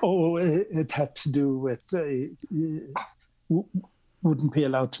 It had to do with wouldn't be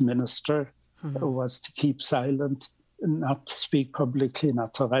allowed to minister, was to keep silent, not to speak publicly,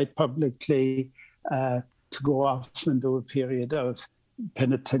 not to write publicly, to go off and do a period of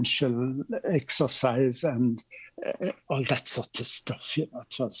penitential exercise and all that sort of stuff. It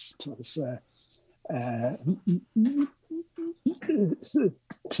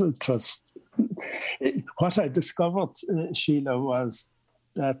was what I discovered, Sheila, was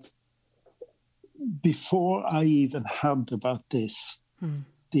that before I even heard about this,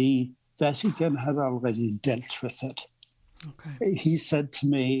 the Vatican had already dealt with it. Okay. He said to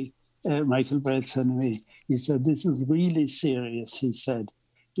me, Michael Braille said to me, he said, this is really serious, he said,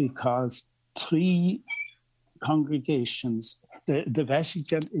 because 3 congregations, the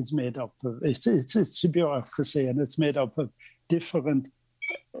Vatican is made up of, it's a bureaucracy, and it's made up of different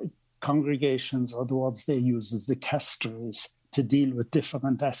congregations, or the words they use as the castories, to deal with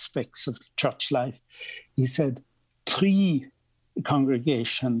different aspects of church life. He said 3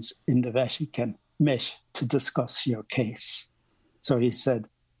 congregations in the Vatican met to discuss your case. So he said,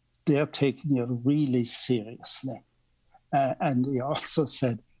 they're taking it really seriously. And he also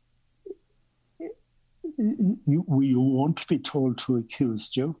said, you won't be told who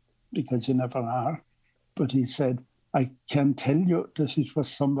accused you, because you never are. But he said, I can tell you that it was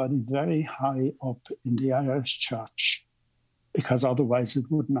somebody very high up in the Irish church, because otherwise it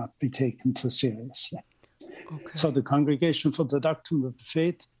would not be taken too seriously. Okay. So the Congregation for the Doctrine of the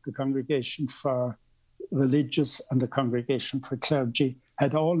Faith, the Congregation for Religious, and the Congregation for Clergy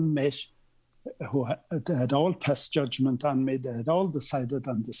had all met, who had all passed judgment on me. They had all decided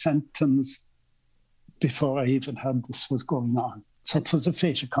on the sentence before I even heard this was going on. So it was a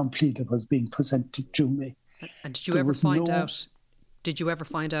fait accompli that was being presented to me. And did you ever find out? Did you ever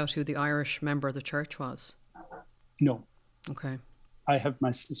find out who the Irish member of the church was? No. Okay. I have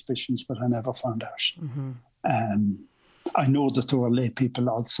my suspicions, but I never found out. Mm-hmm. I know that there are lay people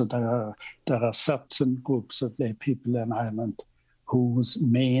also. There are certain groups of lay people in Ireland whose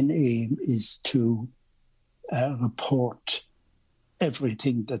main aim is to report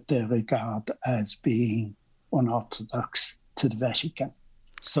everything that they regard as being unorthodox to the Vatican.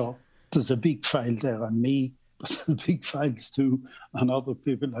 So there's a big file there on me, but the big files too on other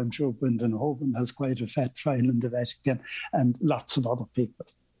people. I'm sure Brendan Hogan has quite a fat file in the Vatican, and lots of other people.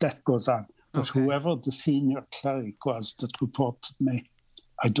 That goes on. But whoever the senior cleric was that reported me,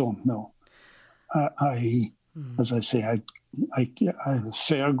 I don't know. As I say, I have a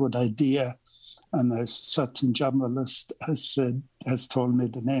fair good idea, and a certain journalist has told me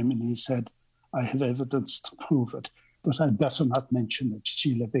the name, and he said, I have evidence to prove it, but I better not mention it,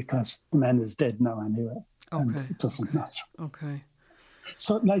 Sheila, because the man is dead now anyway, and it doesn't matter. Okay.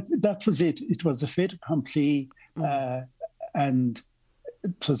 So, that was it. It was a fait accompli, and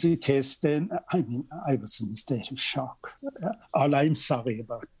it was a case then. I mean, I was in a state of shock. All I'm sorry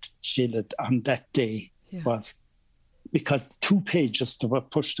about, Sheila, on that day was because the 2 pages that were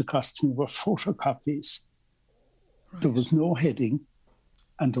pushed across to me were photocopies. Right. There was no heading,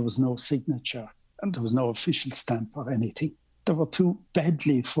 and there was no signature, and there was no official stamp or anything. There were 2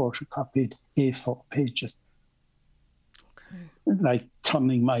 badly photocopied A4 pages. Okay. Like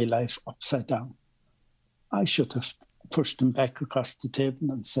turning my life upside down. I should have pushed them back across the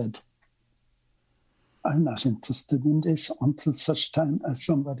table and said, I'm not interested in this until such time as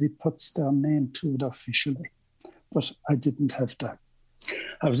somebody puts their name to it officially. But I didn't have that.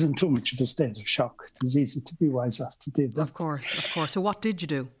 I was in too much of a state of shock. It was easy to be wise after the Of course. So what did you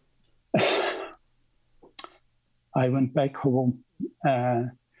do? I went back home.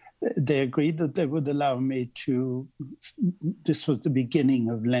 They agreed that they would allow me to, this was the beginning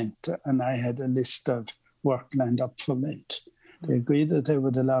of Lent, and I had a list of work lined up for Lent. They agreed that they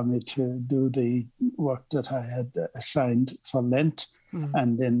would allow me to do the work that I had assigned for Lent,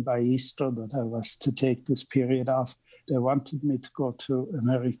 and then by Easter that I was to take this period off. They wanted me to go to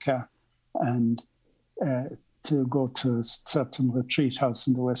America and to go to a certain retreat house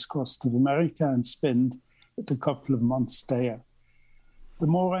in the west coast of America and spend a couple of months there. The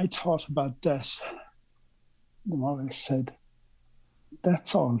more I thought about that, the more I said,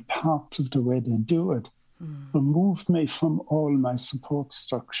 that's all part of the way they do it. Removed me from all my support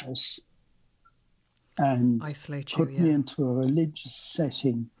structures and isolate put me into a religious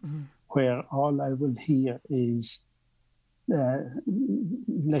setting where all I will hear is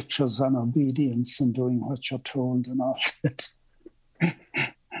lectures on obedience and doing what you're told and all that.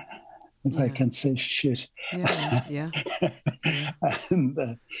 If I can say shit. Yeah.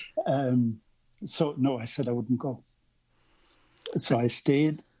 And so, no, I said I wouldn't go. So I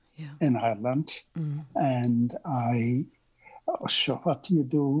stayed in Ireland, and what do you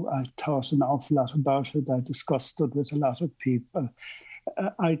do? I thought an awful lot about it. I discussed it with a lot of people.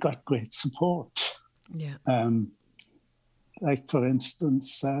 I got great support. Like, for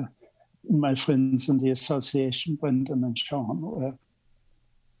instance, my friends in the association, Brendan and Sean, were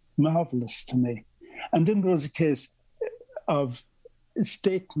marvelous to me. And then there was a case of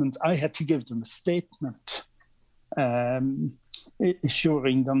statements. I had to give them a statement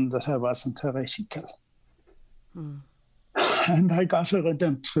assuring them that I wasn't heretical. And I got a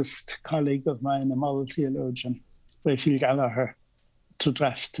Redemptorist colleague of mine, a moral theologian, Raphael Gallagher, to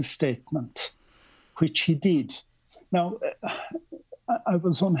draft a statement, which he did. Now, I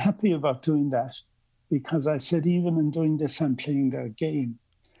was unhappy about doing that because I said, even in doing this, I'm playing their game.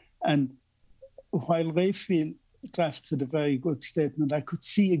 And while Raphael drafted a very good statement, I could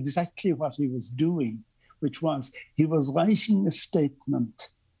see exactly what he was doing, which was he was writing a statement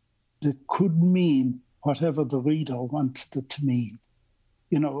that could mean whatever the reader wanted it to mean,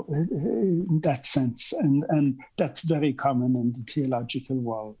 in that sense. And that's very common in the theological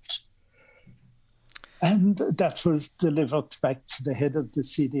world. And that was delivered back to the head of the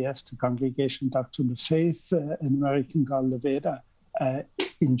CDF, the Congregation Doctrine of Faith, an American called Leveda,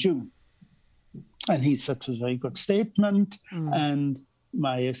 in June. And he said it was a very good statement. And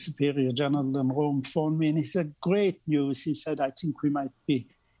my superior general in Rome phoned me and he said, great news. He said, I think we might be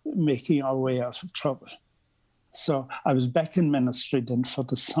making our way out of trouble. So I was back in ministry then for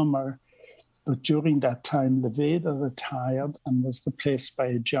the summer. But during that time, Leveda retired and was replaced by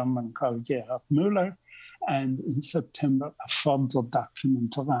a German called Gerhard Müller. And in September, a further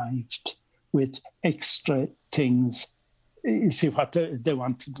document arrived with extra things. You see, what they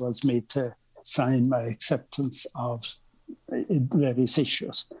wanted was me to sign my acceptance of various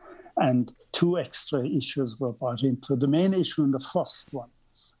issues. And 2 extra issues were brought into. The main issue in the first one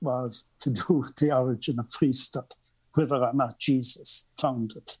was to do with the origin of priesthood, whether or not Jesus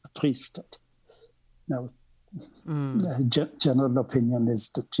founded the priesthood. Now, general opinion is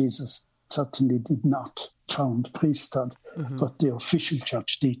that Jesus certainly did not found priesthood, but the official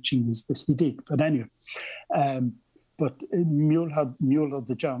church teaching is that he did. But anyway, but Müller,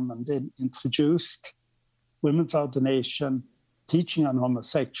 the German, then introduced women's ordination, teaching on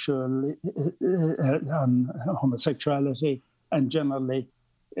homosexuality, and generally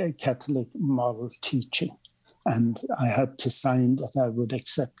Catholic moral teaching. And I had to sign that I would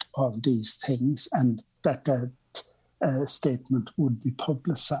accept all these things and that statement would be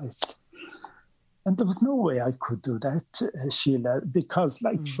publicized. And there was no way I could do that, Sheila, because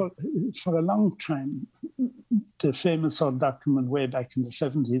for a long time, the famous old document way back in the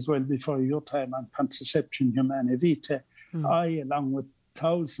 70s, well before your time, on contraception humanae vitae, I, along with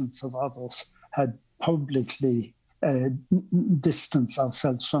thousands of others, had publicly distanced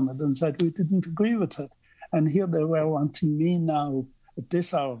ourselves from it and said we didn't agree with it. And here they were wanting me now, at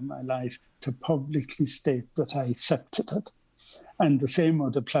this hour of my life, to publicly state that I accepted it. And the same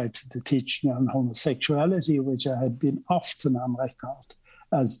would apply to the teaching on homosexuality, which I had been often on record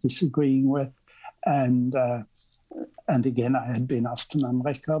as disagreeing with. And again, I had been often on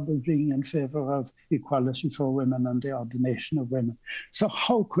record as being in favour of equality for women and the ordination of women. So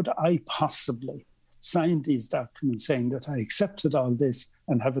how could I possibly sign these documents saying that I accepted all this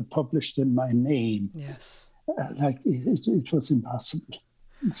and have it published in my name? Yes. It was impossible.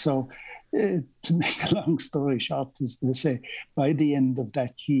 So to make a long story short, as they say, by the end of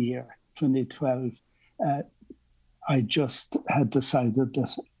that year, 2012, I just had decided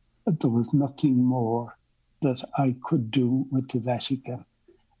that there was nothing more that I could do with the Vatican.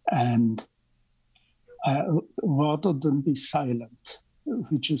 And rather than be silent,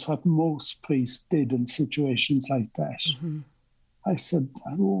 which is what most priests did in situations like that, I said,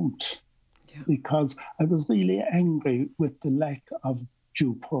 I won't. Yeah. Because I was really angry with the lack of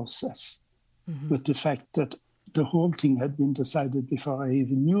due process, with the fact that the whole thing had been decided before I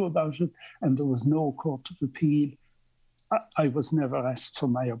even knew about it, and there was no court of appeal. I was never asked for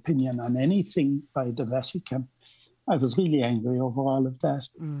my opinion on anything by the Vatican. I was really angry over all of that.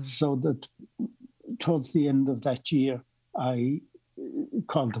 So that towards the end of that year, I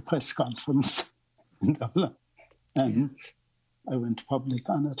called a press conference in Dublin, and I went public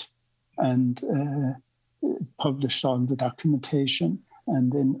on it and published all the documentation.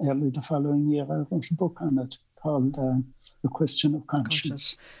 And then early the following year, I wrote a book on it called The Question of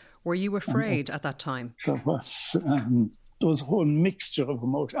Conscience. Were you afraid at that time? There was a whole mixture of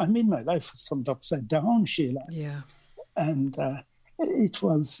emotion. I mean, my life was turned upside down, Sheila. Yeah. And it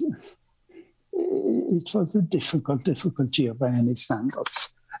was a difficult year by any standards.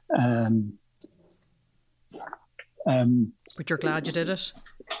 But you're glad you did it?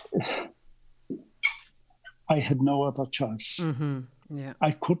 I had no other choice. Yeah.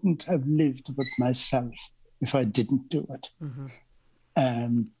 I couldn't have lived with myself if I didn't do it.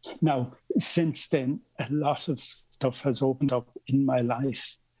 Now, since then, a lot of stuff has opened up in my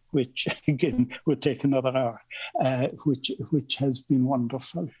life, which, again, would take another hour, which has been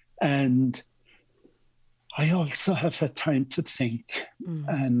wonderful. And I also have had time to think,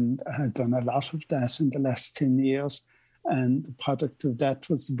 and I've done a lot of that in the last 10 years. And the product of that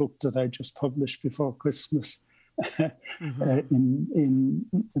was the book that I just published before Christmas, in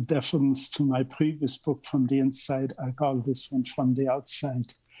deference to my previous book, From the Inside. I call this one From the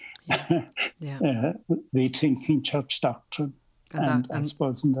Outside, Rethinking Church Doctrine. And I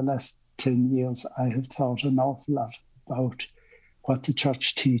suppose in the last 10 years, I have thought an awful lot about what the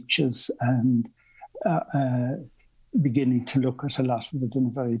church teaches and beginning to look at a lot of it in a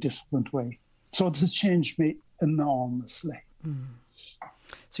very different way. So it has changed me enormously.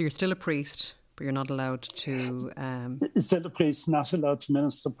 So you're still a priest, but you're not allowed to... Still a priest, not allowed to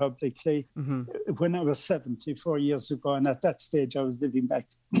minister publicly. When I was 74 years ago, and at that stage I was living back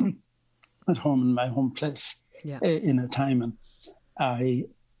at home in my home place in a time, and I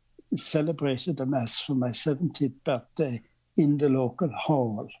celebrated a mass for my 70th birthday in the local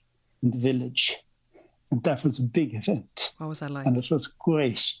hall in the village. And that was a big event. What was that like? And it was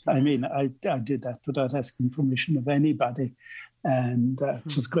great. I mean, I did that without asking permission of anybody. And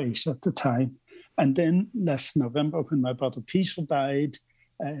it was great at the time. And then last November, when my brother Peter died,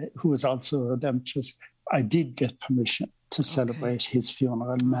 who was also a Redemptorist, I did get permission to celebrate his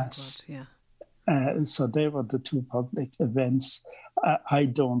funeral mass. So they were the two public events. I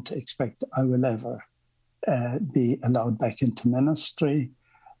don't expect I will ever be allowed back into ministry.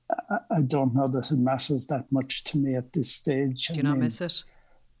 I don't know that it matters that much to me at this stage. Do you not miss it?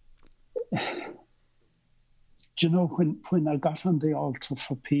 Do you know, when I got on the altar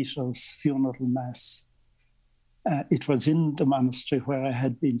for Peter's funeral mass, it was in the monastery where I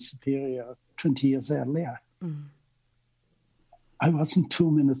had been superior 20 years earlier. I wasn't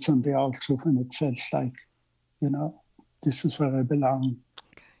 2 minutes on the altar when it felt like, this is where I belong.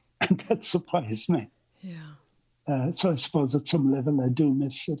 And that surprised me. So I suppose at some level I do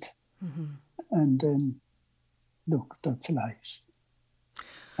miss it. And then, look, that's life.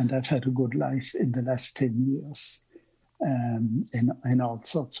 And I've had a good life in the last 10 years in all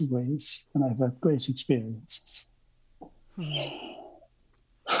sorts of ways. And I've had great experiences.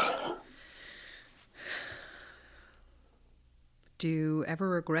 Do you ever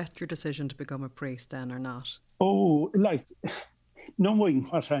regret your decision to become a priest then or not? Oh, knowing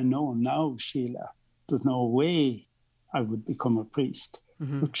what I know now, Sheila, there's no way I would become a priest.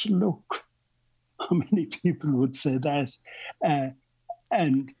 But look, how many people would say that?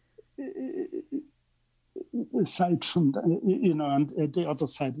 And aside from that, and the other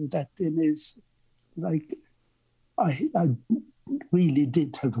side of that then is, I really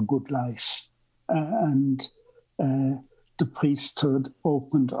did have a good life. And the priesthood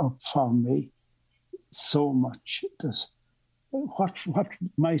opened up for me so much that what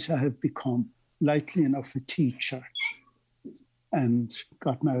might I have become? Likely enough, a teacher, and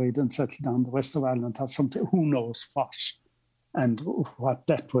got married and settled down the west of Ireland or something, who knows what, and what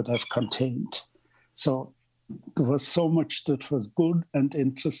that would have contained. So there was so much that was good and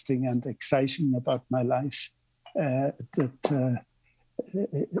interesting and exciting about my life that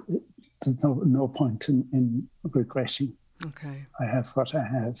there's no point in regretting. Okay. I have what I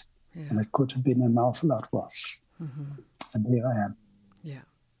have, and it could have been an awful lot worse. And here I am. Yeah.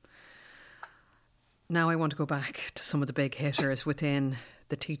 Now I want to go back to some of the big hitters within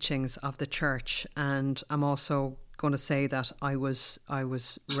the teachings of the church, and I'm also going to say that I was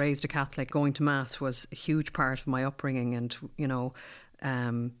raised a Catholic. Going to Mass was a huge part of my upbringing, and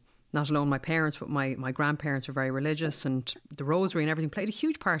not alone my parents, but my grandparents were very religious, and the rosary and everything played a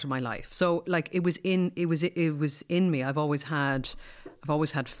huge part of my life. So it was in me. I've always had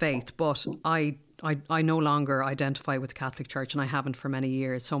faith, but I no longer identify with the Catholic Church, and I haven't for many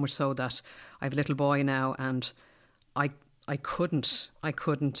years. So much so that I have a little boy now, and I couldn't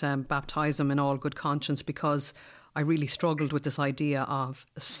baptise him in all good conscience because I really struggled with this idea of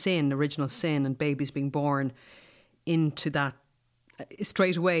sin, original sin, and babies being born into that.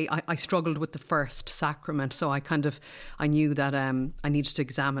 Straight away, I struggled with the first sacrament, so I knew that I needed to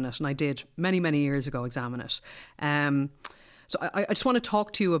examine it, and I did many years ago examine it. So I just want to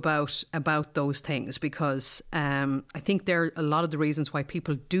talk to you about those things because I think they're a lot of the reasons why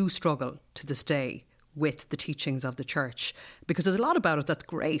people do struggle to this day with the teachings of the church, because there's a lot about it that's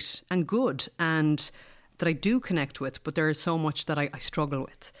great and good and that I do connect with, but there is so much that I struggle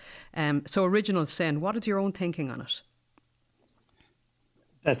with. So original sin, what is your own thinking on it?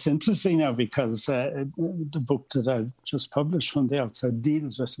 That's interesting now because the book that I've just published, From the Outside,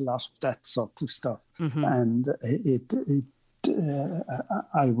 deals with a lot of that sort of stuff. And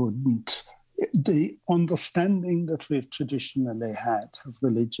I wouldn't... The understanding that we've traditionally had of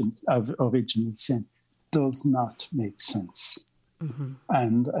religion, of original sin, does not make sense.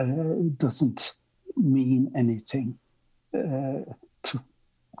 and it doesn't mean anything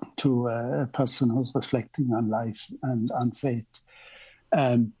to a person who's reflecting on life and on faith.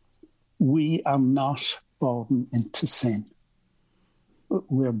 We are not born into sin.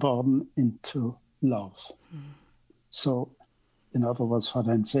 We're born into love. So, in other words, what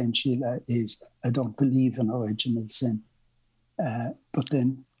I'm saying, Sheila, is I don't believe in original sin. But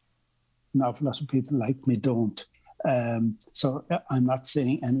then an awful lot of people like me don't. So I'm not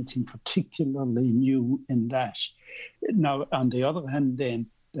saying anything particularly new in that. Now, on the other hand, then,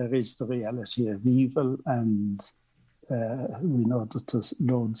 there is the reality of evil, and we know that there's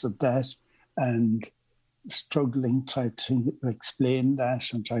loads of that, and struggling trying to explain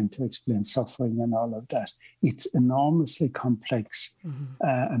that and trying to explain suffering and all of that. It's enormously complex.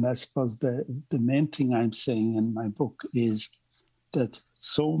 And I suppose the main thing I'm saying in my book is that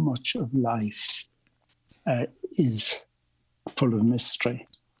so much of life is full of mystery.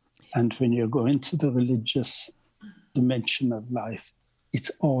 And when you go into the religious dimension of life,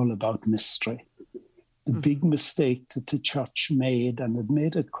 it's all about mystery. The big mistake that the church made, and it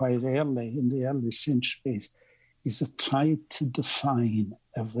made it quite early in the early centuries, is it tried to define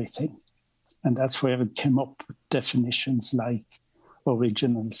everything. And that's where it came up with definitions like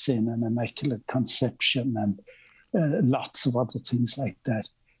original sin and immaculate conception and lots of other things like that.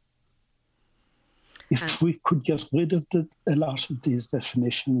 If we could get rid of a lot of these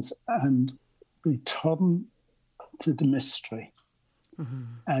definitions and return to the mystery,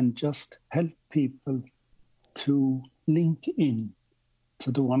 and just help people to link in to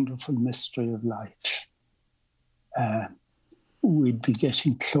the wonderful mystery of life, we'd be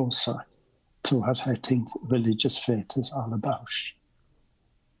getting closer to what I think religious faith is all about.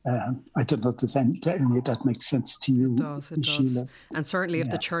 I don't know if there's any that makes sense to you, it Sheila. Does. And certainly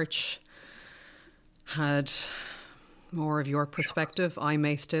if the church had more of your perspective, I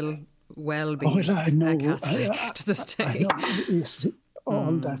may still well be a Catholic to this day.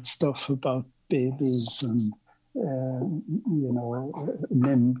 All that stuff about babies and,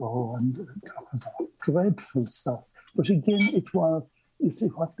 limbo and dreadful stuff. But again, it was, you see,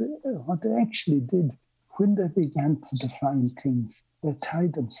 what they actually did when they began to define things, they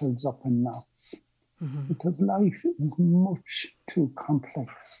tied themselves up in knots. Because life is much too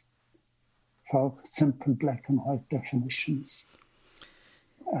complex for simple black and white definitions.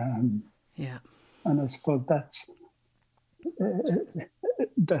 And I suppose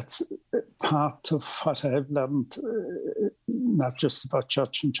that's part of what I've learned, not just about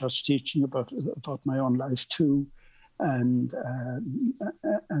church and church teaching, about my own life too, and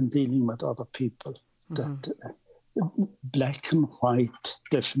dealing with other people. That black and white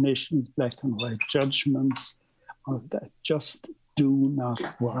definitions, black and white judgments, that just do not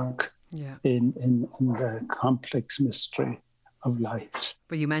work in the complex mystery of life.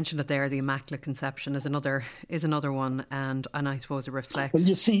 But you mentioned it there, the Immaculate Conception is another one, and I suppose it reflects. Well,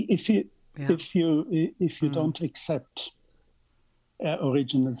 you see, if you don't accept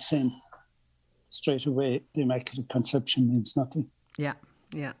original sin straight away, the Immaculate Conception means nothing. Yeah.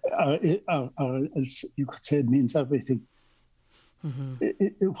 Or else you could say it means everything.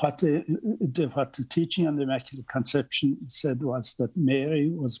 What the teaching on the Immaculate Conception said was that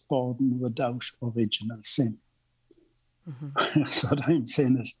Mary was born without original sin. So what I'm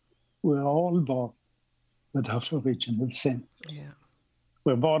saying is we're all born without original sin.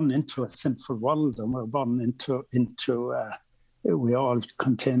 We're born into a sinful world, and we're born into we all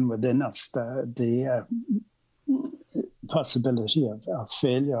contain within us the possibility of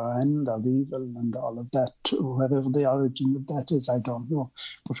failure and of evil and all of that. Whatever the origin of that is, I don't know.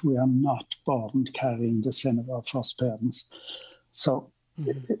 But we are not born carrying the sin of our first parents. So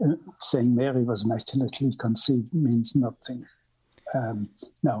saying Mary was immaculately conceived means nothing.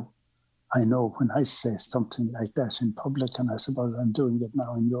 Now, I know when I say something like that in public, and I suppose I'm doing it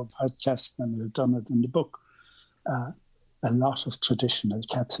now in your podcast and you've done it in the book, a lot of traditional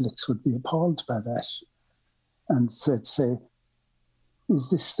Catholics would be appalled by that and say, is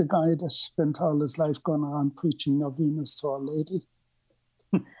this the guy that spent all his life going around preaching novenas to Our Lady?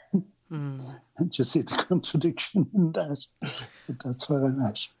 And you see the contradiction in that. But that's where I'm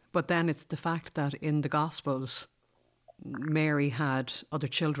at. But then it's the fact that in the Gospels, Mary had other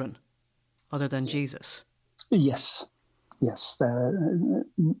children other than Jesus. Yes.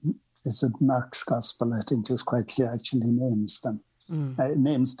 Is it Mark's Gospel? I think is quite clear, actually names them.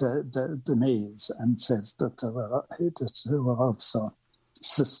 Names the males and says that there were also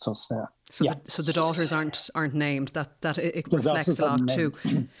sisters there. So the daughters aren't named. That it reflects a lot too.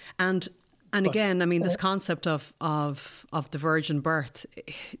 And again, I mean, this concept of the virgin birth,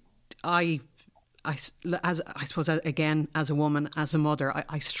 I I suppose, again, as a woman, as a mother,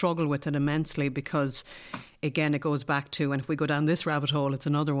 I struggle with it immensely because, again, it goes back to, and if we go down this rabbit hole, it's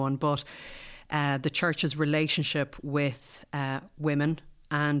another one, but the church's relationship with women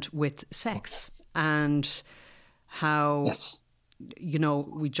and with sex, and how, you know,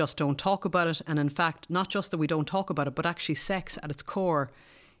 we just don't talk about it. And in fact, not just that we don't talk about it, but actually sex at its core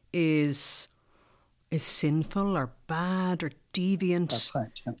is sinful or bad or deviant. That's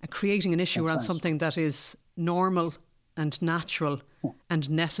right, yeah. Creating an issue around something that is normal and natural and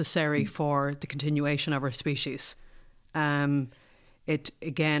necessary for the continuation of our species. It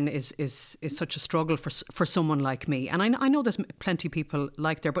again is such a struggle for someone like me, and I know there's plenty of people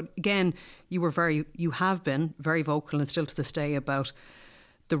like there. But again, you have been very vocal, and still to this day, about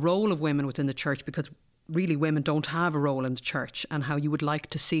the role of women within the church, because really women don't have a role in the church, and how you would like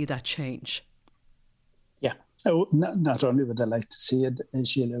to see that change. Yeah, not only would I like to see it,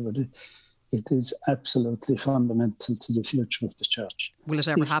 Sheila, but it is absolutely fundamental to the future of the church. Will it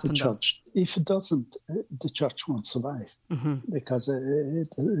ever happen, though? If it doesn't, the church won't survive, because it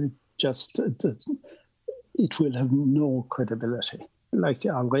will have no credibility. Like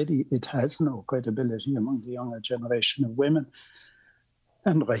already, it has no credibility among the younger generation of women,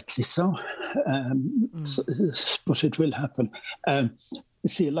 and rightly so. But it will happen. You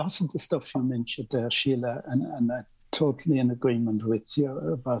see, a lot of the stuff you mentioned there, Sheila, and I'm totally in agreement with you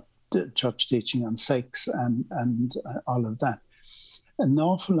about the church teaching on sex and all of that. An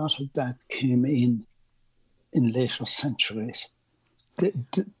awful lot of that came in later centuries.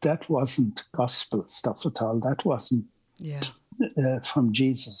 That wasn't gospel stuff at all. That wasn't from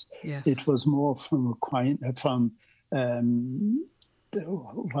Jesus. Yes. It was more from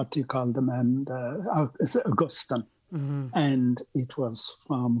what do you call the man? Augustine. Mm-hmm. And it was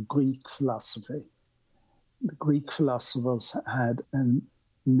from Greek philosophy. The Greek philosophers had a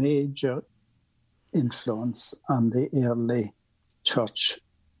major influence on the early church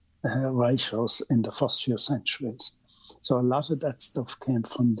writers in the first few centuries. So a lot of that stuff came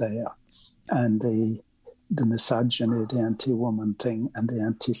from there. And the misogyny, the anti-woman thing, and the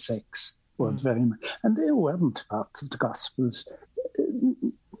anti-sex were very much... And they weren't part of the Gospels.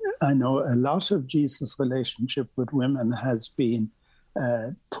 I know a lot of Jesus' relationship with women has been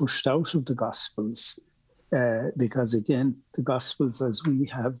pushed out of the Gospels because, again, the Gospels as we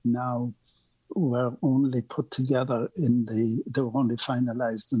have now were only put together they were only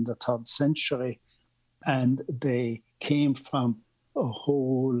finalized in the 3rd century, and they came from a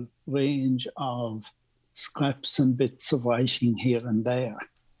whole range of scraps and bits of writing here and there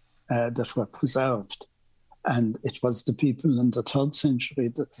that were preserved. And it was the people in the 3rd century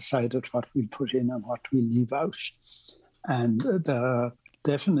that decided what we put in and what we leave out. And there are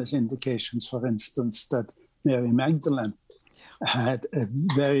definite indications, for instance, that Mary Magdalene had a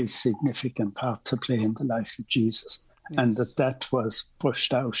very significant part to play in the life of Jesus, and that was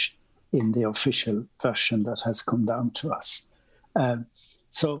pushed out in the official version that has come down to us.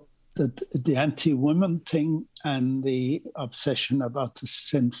 So the anti-woman thing and the obsession about the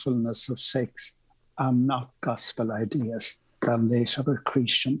sinfulness of sex are not gospel ideas. They're later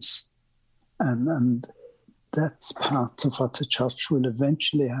accretions. And that's part of what the church will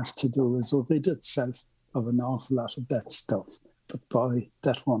eventually have to do, is rid itself of an awful lot of that stuff. But boy,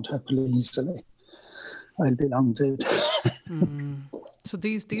 that won't happen easily. I'll be long dead. So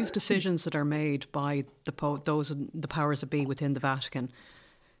these decisions that are made by the powers that be within the Vatican,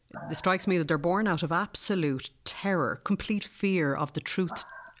 it strikes me that they're born out of absolute terror, complete fear of the truth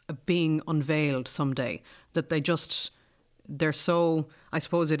being unveiled someday, that they're so, I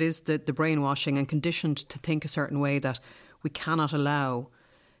suppose it is the brainwashing and conditioned to think a certain way that we cannot allow,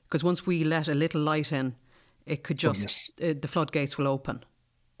 because once we let a little light in, it could just, the floodgates will open.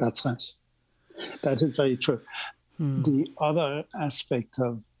 That's right. That is very true. The other aspect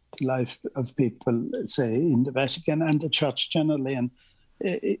of the life of people, say, in the Vatican and the church generally, and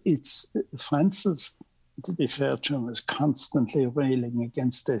it's Francis, to be fair to him, is constantly railing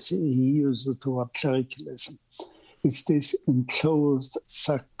against this. He uses the word clericalism. It's this enclosed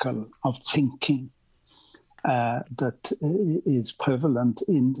circle of thinking that is prevalent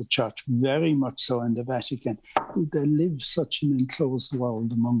in the church, very much so in the Vatican. They live such an enclosed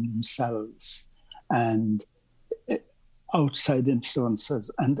world among themselves and outside influences,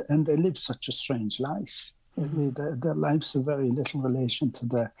 and they live such a strange life. Their lives have very little relation to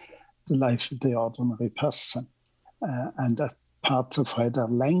the life of the ordinary person. And that's part of why their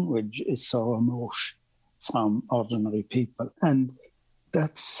language is so remote from ordinary people. And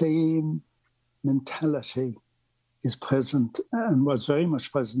that same mentality is present and was very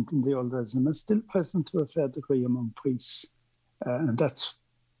much present in the Old Days, and is still present to a fair degree among priests. And that's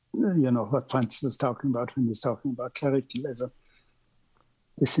what Francis is talking about when he's talking about clericalism.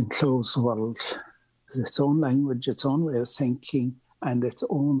 This enclosed world, its own language, its own way of thinking, and its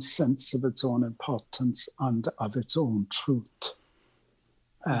own sense of its own importance and of its own truth.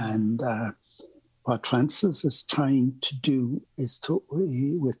 And what Francis is trying to do is to,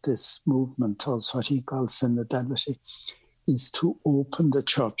 with this movement towards what he calls synodality, is to open the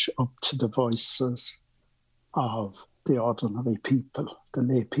church up to the voices of the ordinary people, the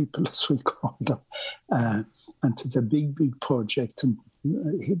lay people, as we call them. And it's a big, big project,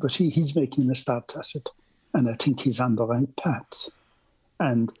 but he's making a start at it. And I think he's on the right path.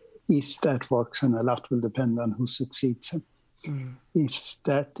 And if that works, and a lot will depend on who succeeds him, if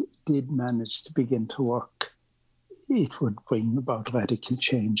that did manage to begin to work, it would bring about radical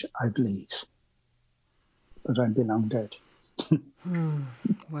change, I believe. But I'd be long dead.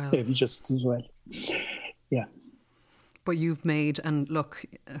 Well, maybe just as well. Yeah. But you've made, and look,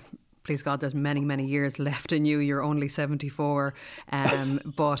 please God, there's many, many years left in you. You're only 74.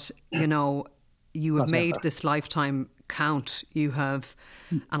 But, you have made this lifetime count. You have,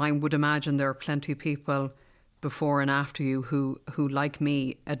 and I would imagine there are plenty of people before and after you who, like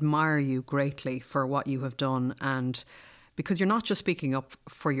me, admire you greatly for what you have done. And because you're not just speaking up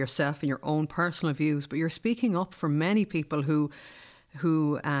for yourself and your own personal views, but you're speaking up for many people who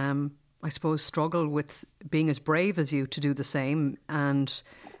I suppose, struggle with being as brave as you to do the same and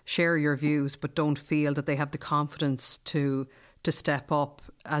share your views, but don't feel that they have the confidence to step up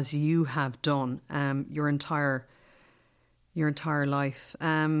as you have done your entire life.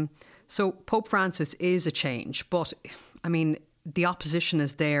 So Pope Francis is a change, but I mean, the opposition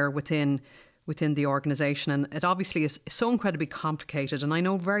is there within the organisation, and it obviously is so incredibly complicated, and I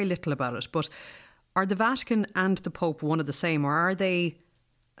know very little about it. But are the Vatican and the Pope one of the same, or are they,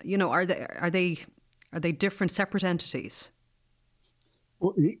 are they different, separate entities?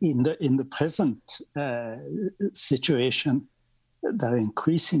 In the present situation, they're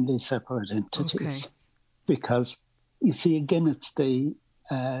increasingly separate entities, because you see, again, it's the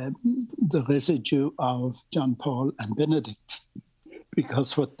residue of John Paul and Benedict,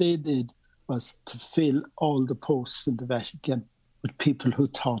 because what they did was to fill all the posts in the Vatican with people who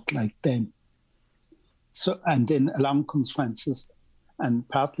thought like them. So, and then along comes Francis, and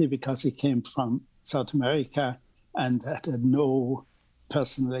partly because he came from South America and had no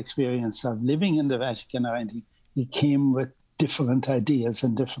personal experience of living in the Vatican or anything, he came with different ideas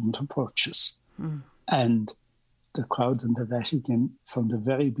and different approaches. And the crowd in the Vatican from the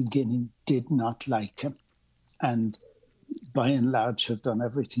very beginning did not like him, and by and large have done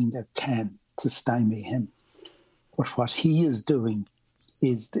everything they can to stymie him. But what he is doing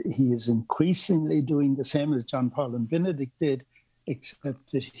is that he is increasingly doing the same as John Paul and Benedict did,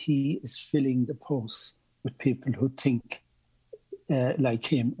 except that he is filling the posts with people who think like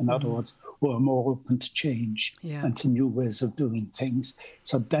him. In other words, who are more open to change and to new ways of doing things.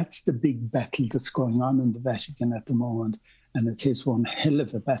 So that's the big battle that's going on in the Vatican at the moment. And it is one hell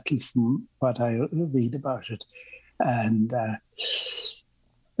of a battle from what I read about it. And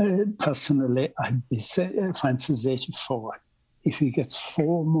personally, I'd be saying Francis 84. If he gets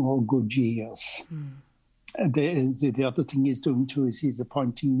 4 more good years, the other thing he's doing too is he's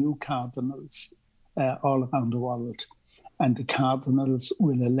appointing new cardinals all around the world. And the cardinals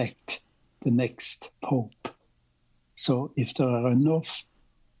will elect the next pope. So if there are enough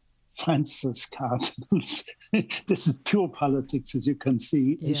Francis cardinals, this is pure politics, as you can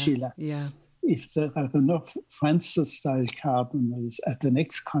see, Sheila. Yeah. If there are enough Francis-style cardinals at the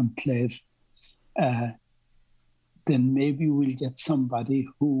next conclave, then maybe we'll get somebody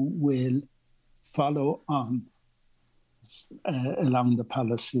who will follow on along the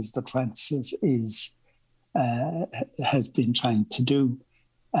policies that Francis has been trying to do.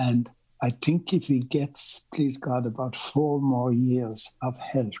 And I think if he gets, please God, about 4 more years of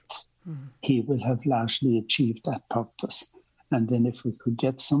health, he will have largely achieved that purpose. And then if we could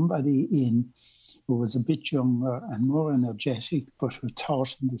get somebody in who was a bit younger and more energetic, but who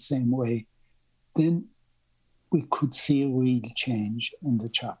thought in the same way, then we could see a real change in the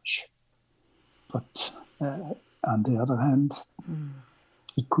church. But on the other hand,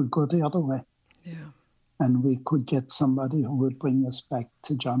 it could go the other way. Yeah. And we could get somebody who would bring us back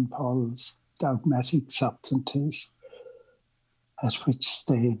to John Paul's dogmatic certainties, at which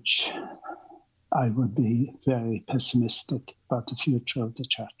stage I would be very pessimistic about the future of the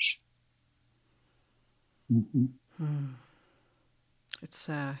church. It's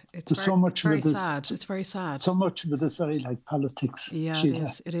very sad. It's very sad. So much of it is very like politics. Yeah,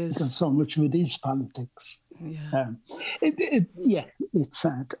 Sheila. it is. And so much of it is politics. Yeah. It's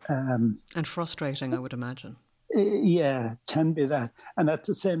sad. And frustrating, I would imagine. Yeah, can be that. And at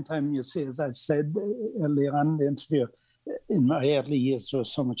the same time, you see, as I said earlier on in the interview, in my early years, there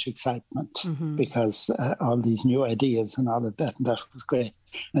was so much excitement because all these new ideas and all of that, and that was great.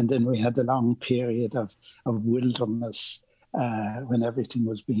 And then we had a long period of wilderness when everything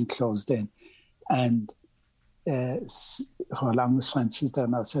was being closed in. And how long was Francis there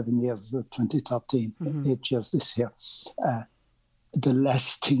now? 7 years, 2013, 8 years this year. The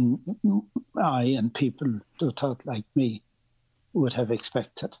last thing I and people who thought like me would have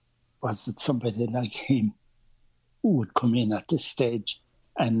expected was that somebody like him would come in at this stage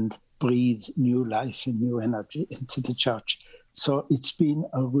and breathe new life and new energy into the church. So it's been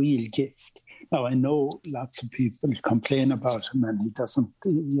a real gift. Now, I know lots of people complain about him and he doesn't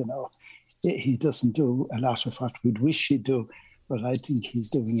do a lot of what we'd wish he'd do, but I think he's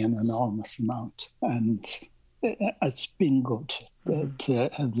doing an enormous amount. And it's been good to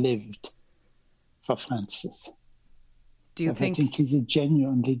have lived for Francis. Do you think? I think he's a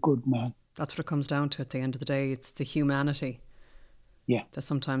genuinely good man. That's what it comes down to at the end of the day. It's the humanity. Yeah. That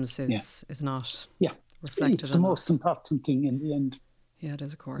sometimes is not reflected. It's the most important thing in the end. Yeah, it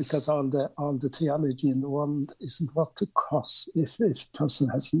is, of course. Because all the theology in the world isn't worth the cost if a person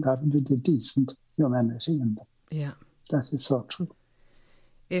hasn't got a bit of decent humanity in them. Yeah. That is so true.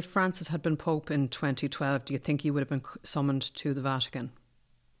 If Francis had been Pope in 2012, do you think he would have been summoned to the Vatican?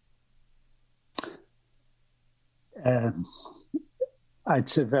 I'd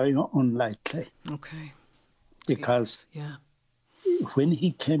say very unlikely. Okay. Because when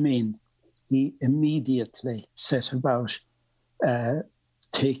he came in, he immediately set about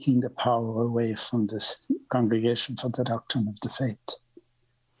taking the power away from the Congregation for the Doctrine of the Faith.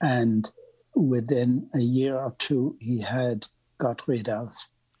 And within a year or two, he had got rid of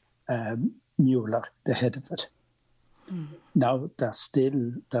Mueller, the head of it. Now they're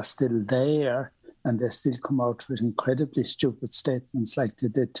still there, and they still come out with incredibly stupid statements like they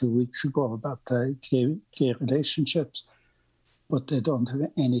did 2 weeks ago about the gay relationships, but they don't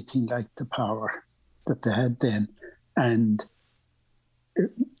have anything like the power that they had then. And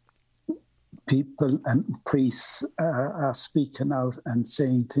people and priests are speaking out and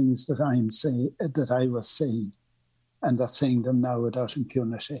saying things that I was saying, and they're saying them now without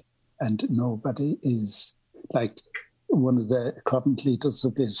impunity. And nobody is, like one of the current leaders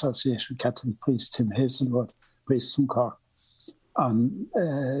of the Association of Catholic Priests, Tim Hazelwood, priest from Cork, on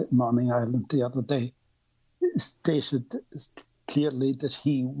Morning Ireland the other day, stated clearly that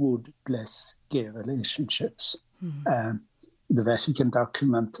he would bless gay relationships. The Vatican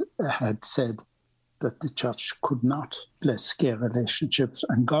document had said that the church could not bless gay relationships,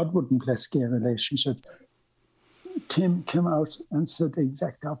 and God wouldn't bless gay relationships. Tim came out and said the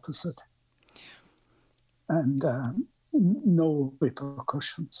exact opposite. And no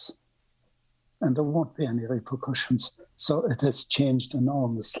repercussions. And there won't be any repercussions. So it has changed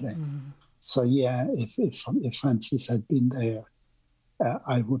enormously. So yeah, if Francis had been there,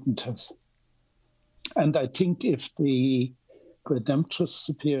 I wouldn't have. And I think if the Redemptorist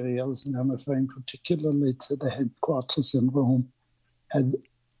Superiors, and I'm referring particularly to the headquarters in Rome, had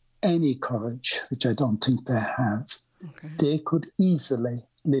any courage, which I don't think they have, they could easily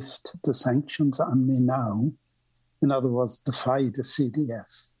lift the sanctions on me now. In other words, defy the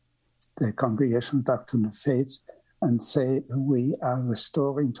CDF, the Congregation of Doctrine of Faith, and say we are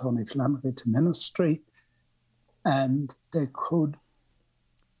restoring Tony Flannery to ministry, and they could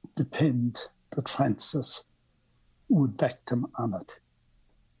depend that Francis would back them on it.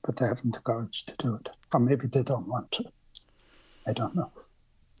 But they haven't the courage to do it. Or maybe they don't want to. I don't know.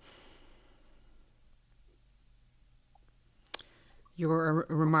 You're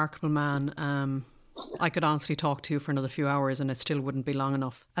a remarkable man. I could honestly talk to you for another few hours and it still wouldn't be long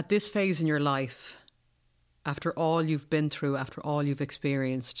enough. At this phase in your life, after all you've been through, after all you've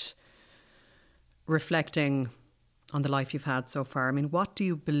experienced, reflecting on the life you've had so far, I mean, what do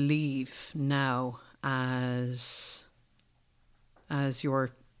you believe now as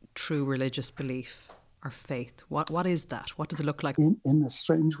your true religious belief or faith? What is that? What does it look like? In a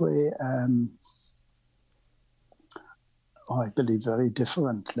strange way, I believe very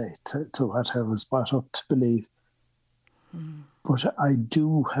differently to what I was brought up to believe. But I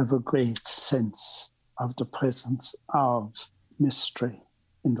do have a great sense of the presence of mystery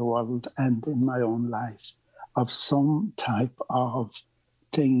in the world and in my own life, of some type of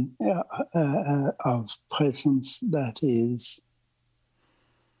thing, of presence that is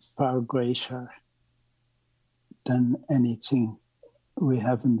far greater than anything we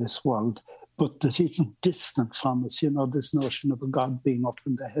have in this world, but that isn't distant from us. You know, this notion of a God being up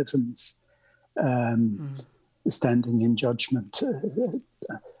in the heavens, standing in judgment.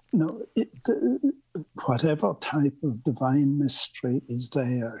 whatever type of divine mystery is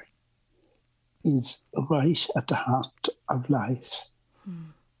there is right at the heart of life.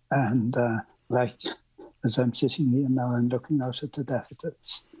 And like, as I'm sitting here now, I'm looking out at the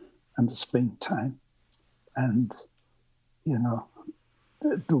daffodils and the springtime, and, you know,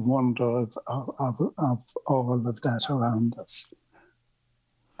 the wonder of all of that around us,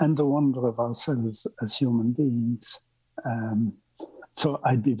 and the wonder of ourselves as human beings. So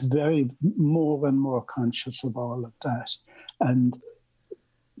I'd be more and more conscious of all of that. And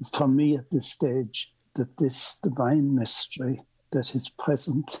for me at this stage, that this divine mystery that is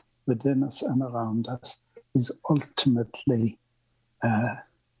present within us and around us is ultimately,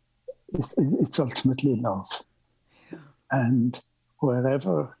 it's ultimately love. Yeah. And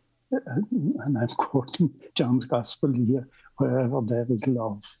wherever, and I'm quoting John's Gospel here, wherever there is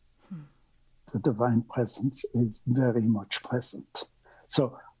love, the divine presence is very much present.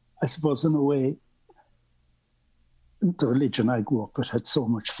 So I suppose in a way, the religion I grew up with had so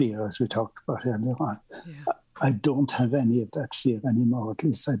much fear, as we talked about earlier on. Yeah. I don't have any of that fear anymore. At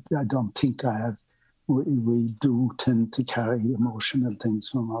least I don't think I have. We do tend to carry emotional things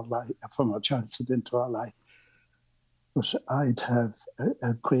from our life, from our childhood into our life. But I'd have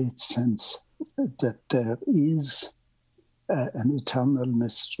a great sense that there is an eternal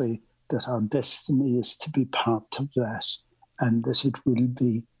mystery, that our destiny is to be part of that, and that it will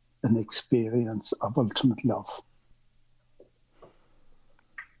be an experience of ultimate love.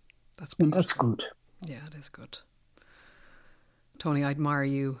 That's good. Yeah, it is good. Tony, I admire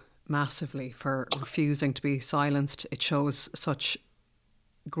you massively for refusing to be silenced. It shows such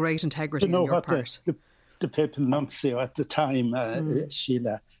great integrity on your part. The papal nuncio at the time,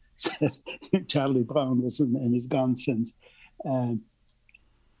 Sheila, said, Charlie Brown was his name, he's gone since.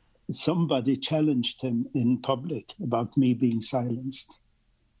 Somebody challenged him in public about me being silenced.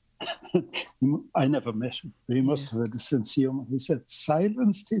 I never met him, but he must have had a sense of humour. He said,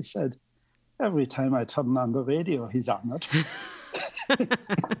 silenced? He said, every time I turn on the radio, he's honoured.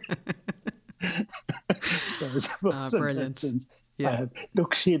 So brilliant. Yeah.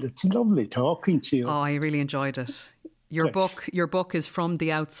 Look, Sheila, it's lovely talking to you. Oh, I really enjoyed it. Your book is From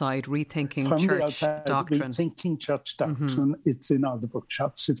the Outside, Rethinking Church Doctrine. Rethinking Church Doctrine. Mm-hmm. It's in all the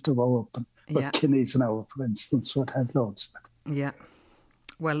bookshops if they were open. But Kinney's now, for instance, would have loads of it. Yeah.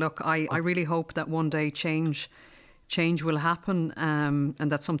 Well, look, I really hope that one day change will happen, and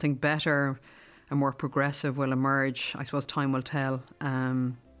that something better and more progressive will emerge. I suppose time will tell.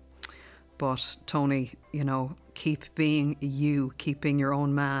 But Tony, you know, keep being you, keep being your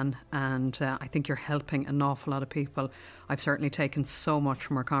own man, and I think you're helping an awful lot of people. I've certainly taken so much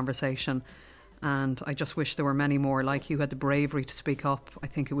from our conversation, and I just wish there were many more like you who had the bravery to speak up. I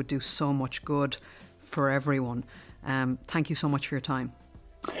think it would do so much good for everyone. Thank you so much for your time.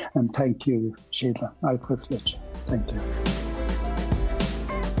 And thank you, Sheila. My privilege. Thank you.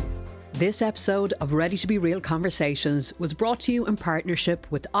 This episode of Ready to Be Real Conversations was brought to you in partnership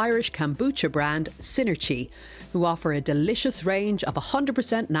with Irish kombucha brand Synergy, who offer a delicious range of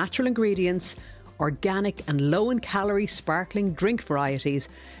 100% natural ingredients, organic and low in calorie sparkling drink varieties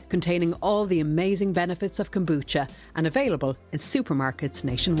containing all the amazing benefits of kombucha, and available in supermarkets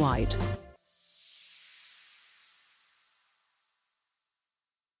nationwide.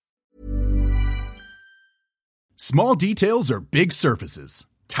 Small details are big surfaces.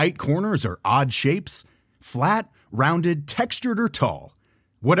 Tight corners or odd shapes. Flat, rounded, textured, or tall.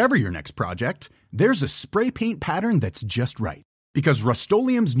 Whatever your next project, there's a spray paint pattern that's just right. Because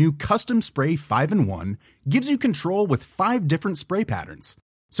Rust-Oleum's new Custom Spray 5-in-1 gives you control with 5 different spray patterns.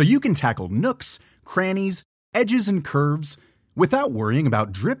 So you can tackle nooks, crannies, edges, and curves without worrying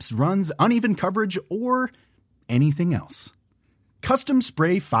about drips, runs, uneven coverage, or anything else. Custom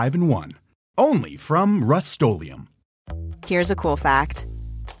Spray 5-in-1. Only from Rust-Oleum. Here's a cool fact.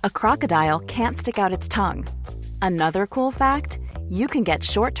 A crocodile can't stick out its tongue. Another cool fact, you can get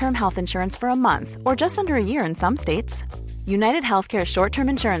short-term health insurance for a month or just under a year in some states. United Healthcare short-term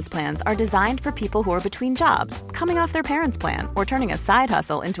insurance plans are designed for people who are between jobs, coming off their parents' plan, or turning a side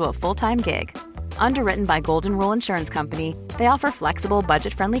hustle into a full-time gig. Underwritten by Golden Rule Insurance Company, they offer flexible,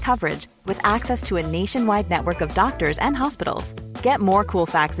 budget-friendly coverage with access to a nationwide network of doctors and hospitals. Get more cool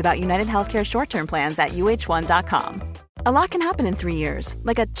facts about United Healthcare short-term plans at uh1.com. A lot can happen in 3 years,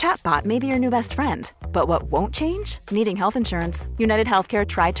 like a chatbot may be your new best friend. But what won't change? Needing health insurance. United Healthcare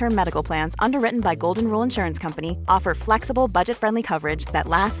Tri-Term Medical Plans, underwritten by Golden Rule Insurance Company, offer flexible, budget-friendly coverage that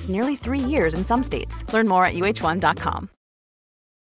lasts nearly 3 years in some states. Learn more at uh1.com.